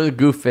goofing. It was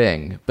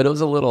goofing, but it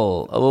was a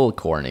little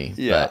corny.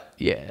 Yeah. But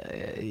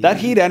yeah. That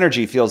Heat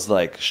energy feels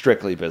like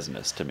strictly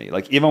business to me.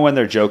 Like, even when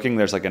they're joking,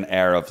 there's like an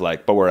air of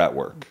like, but we're at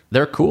work.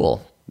 They're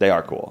cool. They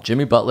are cool.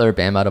 Jimmy Butler,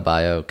 Bam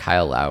Adebayo,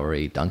 Kyle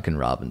Lowry, Duncan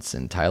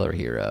Robinson, Tyler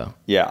Hero.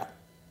 Yeah.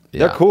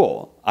 They're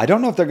cool. I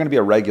don't know if they're going to be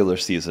a regular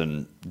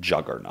season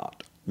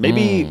juggernaut.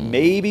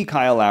 Maybe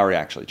Kyle Lowry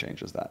actually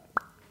changes that.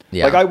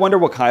 Yeah. Like, I wonder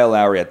what Kyle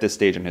Lowry at this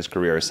stage in his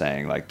career is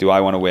saying. Like, do I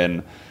want to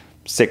win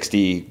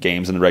 60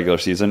 games in the regular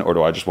season, or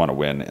do I just want to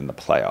win in the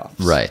playoffs?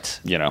 Right.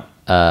 You know?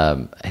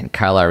 And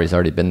Kyle Lowry's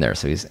already been there,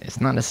 so it's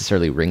not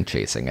necessarily ring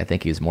chasing. I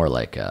think he's more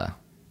like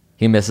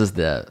he misses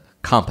the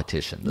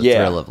competition, the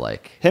thrill of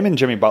like him and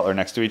Jimmy Butler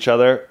next to each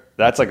other.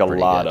 That's like a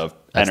lot of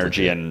That's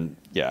energy legit. and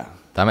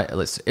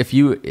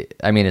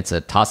it's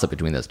a toss up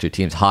between those two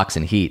teams, Hawks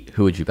and Heat.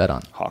 Who would you bet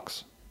on?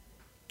 Hawks.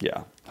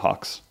 Yeah,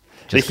 Hawks.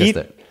 Just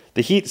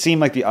The Heat seem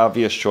like the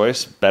obvious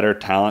choice, better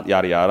talent,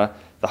 yada yada.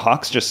 The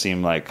Hawks just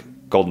seem like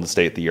Golden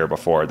State the year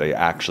before they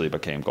actually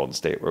became Golden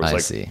State, where it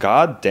was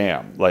God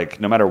damn, like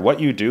no matter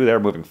what you do, they're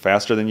moving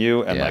faster than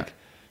you, and like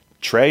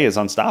Trae is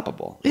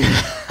unstoppable.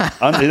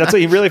 That's what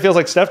he really feels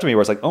like Steph to me,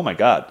 where it's like, oh my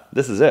God,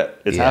 this is it.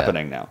 It's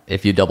happening now.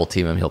 If you double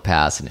team him, he'll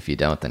pass, and if you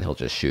don't, then he'll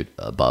just shoot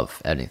above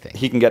anything.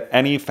 He can get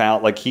any foul.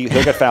 Like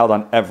he'll get fouled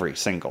on every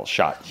single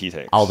shot he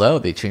takes. Although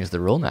they changed the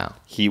rule now.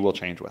 He will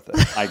change with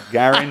it. I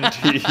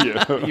guarantee you.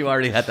 You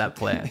already had that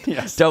plan.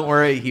 Yes. Don't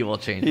worry, he will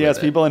change He has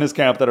people in his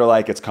camp that are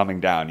like, it's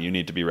coming down. You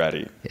need to be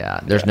ready.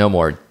 Yeah, there's no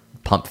more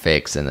pump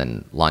fakes and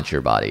then launch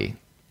your body.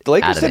 The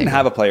Lakers didn't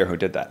have a player who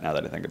did that, now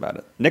that I think about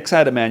it. Knicks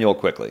had Emmanuel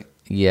Quickly.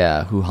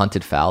 Yeah, who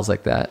hunted fouls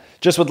like that?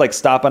 Just would like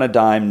stop on a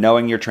dime,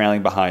 knowing you're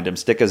trailing behind him,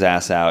 stick his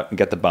ass out, and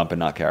get the bump and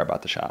not care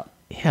about the shot.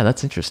 Yeah,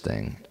 that's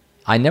interesting.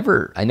 I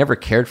never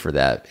cared for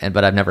that,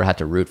 but I've never had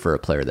to root for a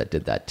player that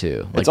did that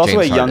too. Like it's also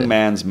James a young Harden.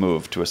 man's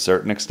move to a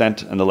certain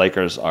extent, and the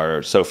Lakers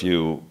have so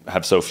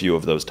few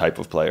of those type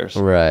of players.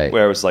 Right.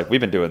 Where it was like,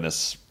 we've been doing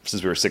this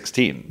since we were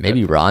 16.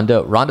 Maybe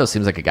Rondo. Rondo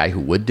seems like a guy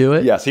who would do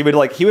it. Yes, he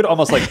would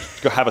almost like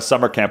go have a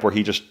summer camp where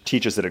he just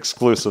teaches it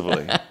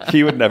exclusively.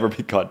 He would never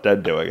be caught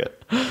dead doing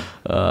it.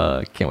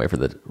 Can't wait for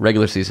the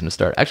regular season to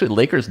start. Actually,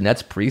 Lakers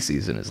Nets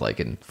preseason is like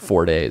in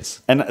 4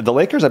 days. And the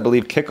Lakers, I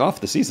believe, kick off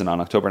the season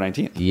on October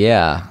 19th.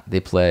 Yeah, they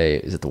play.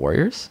 Is it the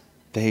Warriors?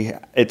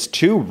 It's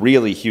two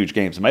really huge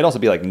games. It might also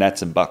be like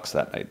Nets and Bucks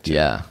that night too.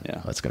 Yeah,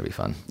 yeah, that's gonna be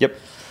fun. Yep.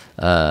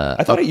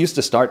 I thought it used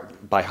to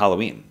start by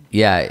Halloween.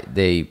 Yeah,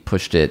 they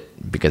pushed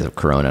it because of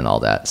Corona and all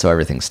that. So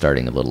everything's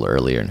starting a little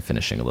earlier and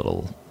finishing a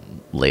little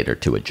later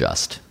to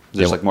adjust.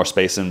 There's like more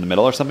space in the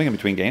middle or something in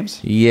between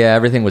games? Yeah,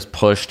 everything was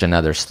pushed, and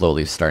now they're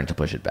slowly starting to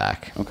push it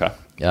back. Okay.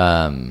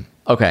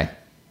 Okay.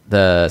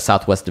 The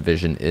Southwest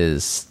Division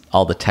is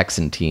all the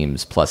Texan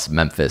teams plus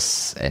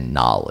Memphis and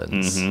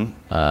Nolans.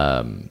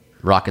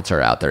 Rockets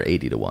are out. They're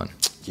 80-1.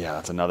 Yeah,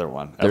 that's another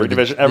one. They're Every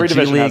division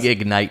G League has,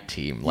 Ignite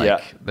team.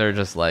 Like they're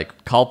just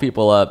like, call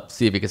people up,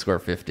 see if you can score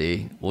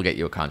 50. We'll get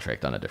you a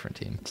contract on a different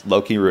team.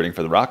 low-key rooting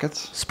for the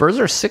Rockets. Spurs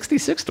are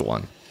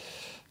 66-1.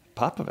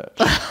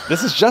 Popovich.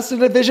 This is just a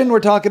division we're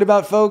talking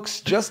about,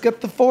 folks. Just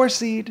get the 4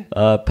 seed.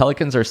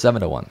 Pelicans are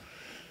 7-1.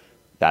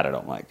 That I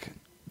don't like.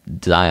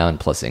 Zion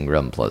plus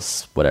Ingram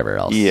plus whatever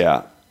else.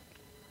 Yeah.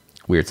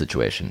 Weird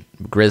situation.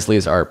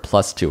 Grizzlies are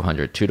plus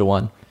 200,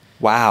 2-1.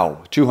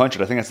 Wow,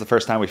 200. I think that's the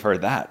first time we've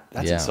heard that.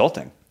 That's Yeah.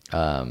 insulting.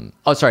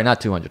 Sorry,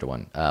 not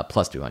 200-1.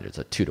 Plus 200,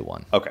 so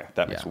 2-1. Okay,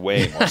 that makes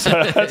way more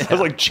sense. I was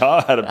like,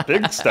 Ja had a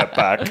big step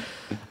back.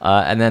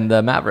 And then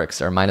the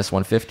Mavericks are minus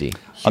 150.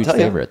 I'll Huge tell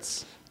you.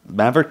 favorites.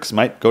 Mavericks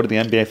might go to the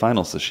NBA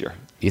Finals this year.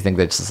 You think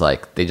that's just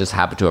like they just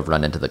happen to have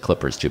run into the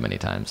Clippers too many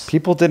times?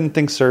 People didn't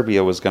think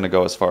Serbia was going to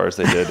go as far as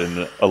they did in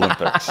the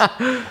Olympics.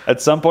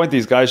 At some point,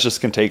 these guys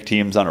just can take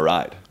teams on a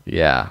ride.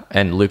 Yeah,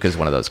 and Luka's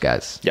one of those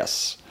guys.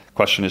 Yes.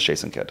 Question is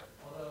Jason Kidd.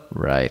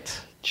 Right.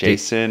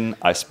 Jason,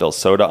 I spill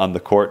soda on the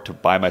court to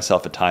buy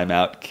myself a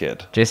timeout,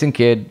 Kidd. Jason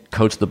Kidd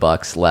coached the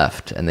Bucks,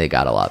 left, and they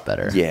got a lot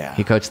better. Yeah.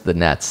 He coached the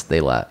Nets.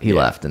 He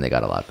left, and they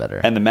got a lot better.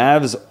 And the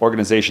Mavs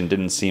organization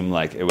didn't seem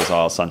like it was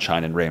all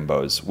sunshine and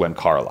rainbows when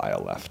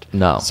Carlisle left.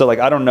 No. So, like,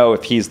 I don't know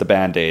if he's the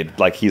Band-Aid,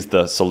 like he's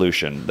the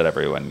solution that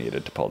everyone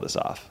needed to pull this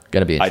off.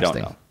 Gonna be interesting. I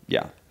don't know.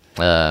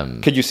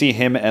 Yeah. Could you see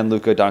him and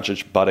Luka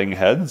Doncic butting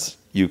heads?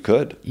 You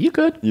could. You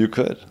could. You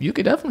could. You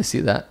could definitely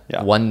see that.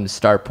 Yeah. One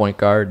star point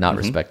guard not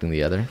respecting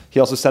the other. He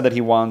also said that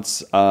he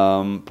wants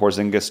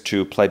Porzingis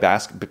to play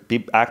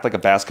act like a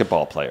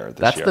basketball player this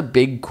That's year. the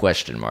big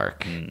question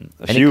mark. And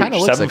it huge kind of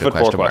looks like a 7'4"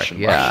 question mark. question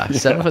Yeah, mark.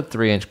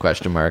 7'3"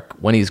 question mark.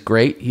 When he's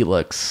great, he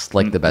looks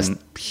like the best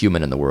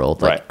human in the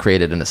world. Like Right.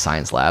 created in a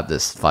science lab,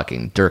 this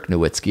fucking Dirk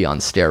Nowitzki on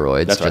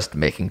steroids, That's right. just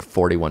making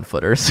 41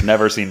 footers.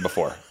 Never seen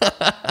before.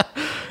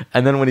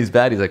 And then when he's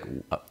bad, he's like,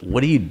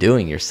 "What are you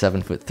doing? You're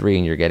 7'3"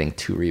 and you're getting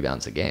 2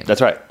 rebounds a game."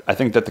 That's right. I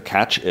think that the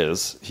catch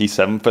is he's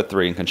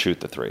 7'3" and can shoot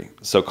the 3.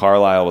 So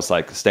Carlisle was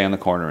like, stay in the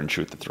corner and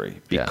shoot the 3.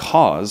 Yeah.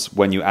 Because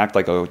when you act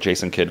like a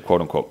Jason Kidd,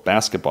 quote unquote,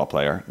 basketball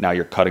player, now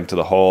you're cutting to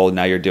the hole,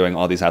 now you're doing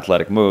all these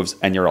athletic moves,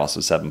 and you're also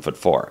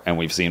 7'4". And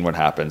we've seen what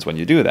happens when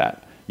you do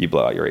that. You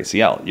blow out your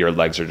ACL. Your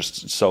legs are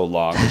just so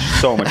long.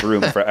 There's so much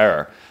room for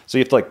error. So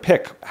you have to like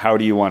pick how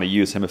do you want to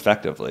use him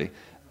effectively.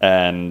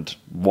 And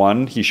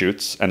 1, he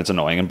shoots, and it's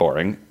annoying and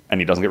boring,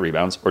 and he doesn't get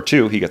rebounds. Or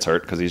 2, he gets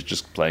hurt because he's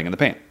just playing in the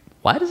paint.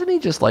 Why doesn't he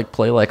just like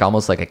play like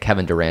almost like a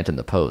Kevin Durant in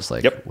the post?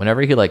 Like whenever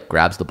he like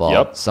grabs the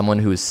ball, someone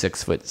who's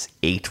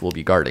 6'8" will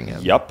be guarding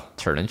him.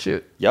 Turn and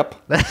shoot. Yep.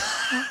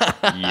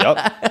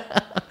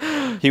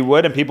 He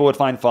would, and people would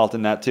find fault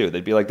in that too.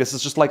 They'd be like, "This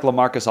is just like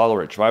LaMarcus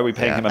Aldridge. Why are we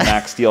paying him a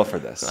max deal for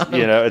this?"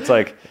 You know, it's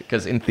like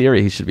because in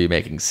theory he should be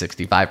making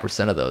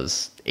 65% of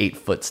those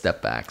 8-foot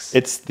step backs.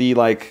 It's the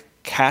like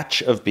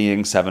catch of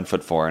being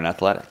 7'4" and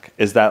athletic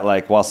is that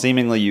like while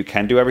seemingly you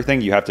can do everything,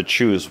 you have to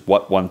choose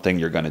what one thing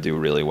you're going to do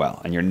really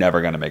well, and you're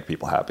never going to make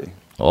people happy.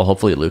 Well,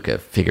 hopefully Luka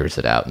figures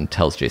it out and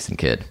tells Jason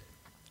Kidd.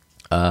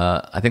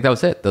 I think that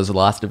was it. Those are the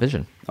last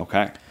division.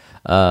 Okay.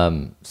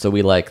 So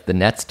we like the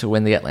Nets to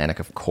win the Atlantic,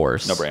 of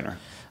course. No brainer.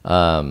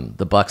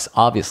 The Bucks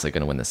obviously going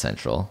to win the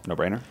Central. No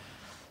brainer.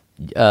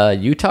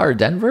 Utah or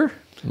Denver?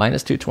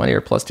 Minus 220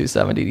 or plus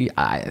 270.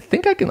 I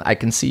think I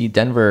can see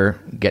Denver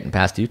getting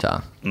past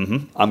Utah.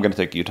 I'm going to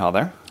take Utah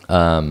there.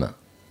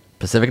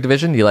 Pacific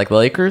Division, do you like the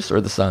Lakers or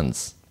the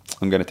Suns?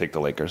 I'm going to take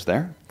the Lakers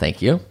there.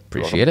 Thank you.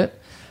 Appreciate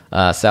it.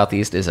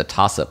 Southeast is a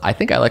toss-up. I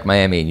think I like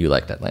Miami and you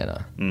liked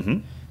Atlanta.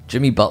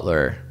 Jimmy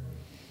Butler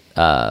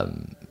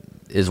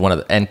is one of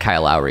the... And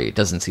Kyle Lowry. It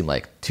doesn't seem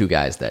like two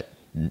guys that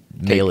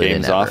mail it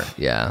in ever. Off.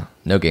 Yeah.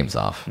 No games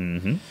off.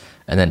 And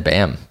then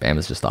Bam. Bam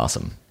is just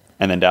awesome.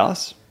 And then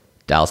Dallas?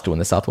 Dallas to win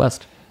the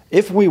Southwest.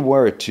 If we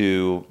were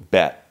to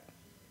bet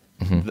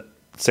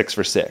 6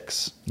 for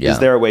 6, Yeah. is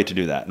there a way to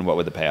do that? And what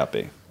would the payout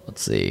be?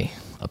 Let's see.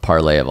 A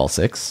parlay of all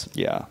 6.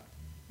 Yeah.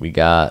 We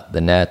got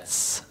the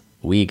Nets.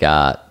 We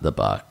got the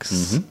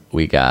Bucks.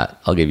 We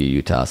got... I'll give you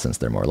Utah since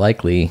they're more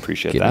likely.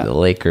 Appreciate give that. you the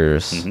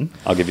Lakers.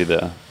 I'll give you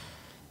the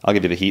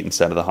Heat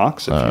instead of the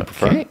Hawks if you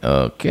prefer.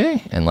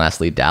 Okay. And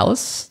lastly,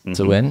 Dallas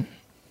to win.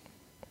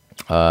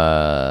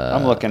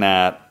 I'm looking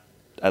at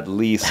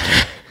least...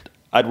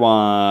 I'd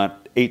want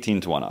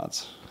 18-1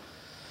 odds.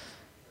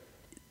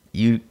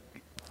 You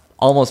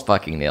almost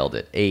fucking nailed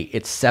it.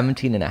 It's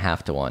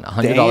 17.5 to 1.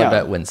 $100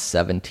 bet wins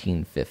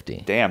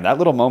 $17.50. Damn, that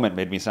little moment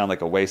made me sound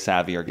like a way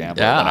savvier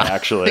gambler than I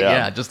actually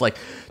am.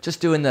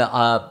 just doing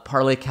the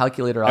parlay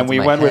calculator odds. And we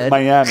in my went head. with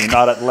Miami,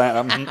 not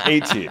Atlanta.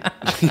 18.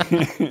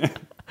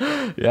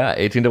 Yeah,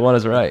 18 to 1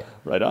 is right.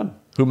 Right on.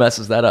 Who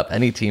messes that up?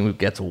 Any team who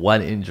gets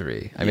one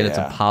injury. I mean, it's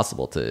Yeah.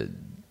 impossible to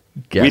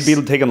guess. We'd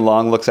be taking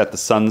long looks at the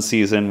Suns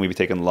season. We'd be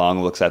taking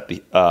long looks at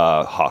the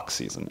Hawks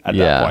season at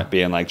that point,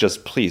 being like,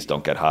 just please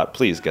don't get hot.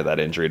 Please get that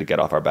injury to get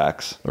off our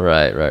backs.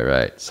 Right.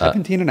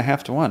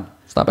 17.5 to 1.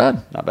 It's not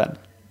bad. Not bad.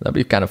 That'd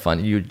be kind of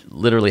fun. You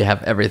literally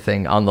have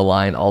everything on the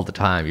line all the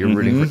time. You're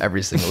rooting for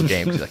every single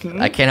game. Like,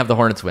 I can't have the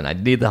Hornets win. I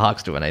need the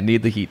Hawks to win. I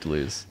need the Heat to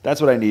lose. That's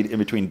what I need in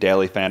between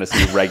daily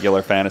fantasy,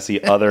 regular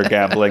fantasy, other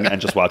gambling, and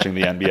just watching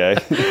the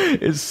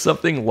NBA. Is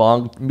something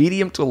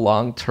medium to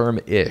long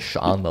term-ish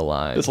on the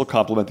line. This will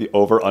complement the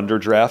over-under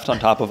draft on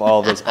top of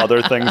all those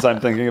other things I'm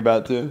thinking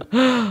about too.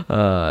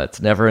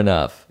 It's never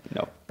enough.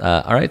 No.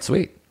 All right,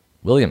 sweet.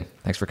 William,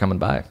 thanks for coming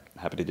by.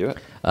 Happy to do it.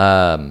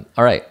 All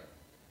right.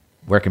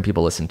 Where can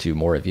people listen to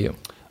more of you?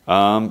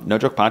 No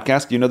Joke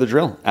Podcast, you know the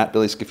drill. At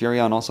Billy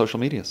Scafuri on all social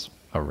medias.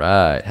 All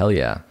right. Hell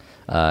yeah.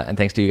 And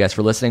thanks to you guys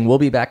for listening. We'll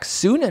be back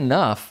soon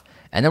enough,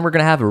 and then we're going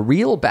to have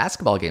real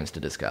basketball games to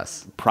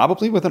discuss.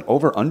 Probably with an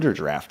over-under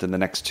draft in the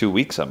next 2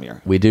 weeks,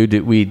 Amir. We do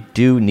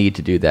need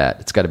to do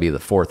that. It's got to be the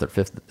 4th or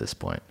 5th at this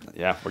point.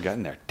 Yeah, we're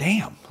getting there.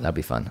 Damn. That'd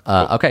be fun.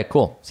 Okay,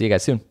 cool. See you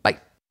guys soon. Bye.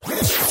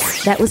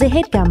 That was a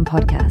HeadGum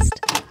podcast.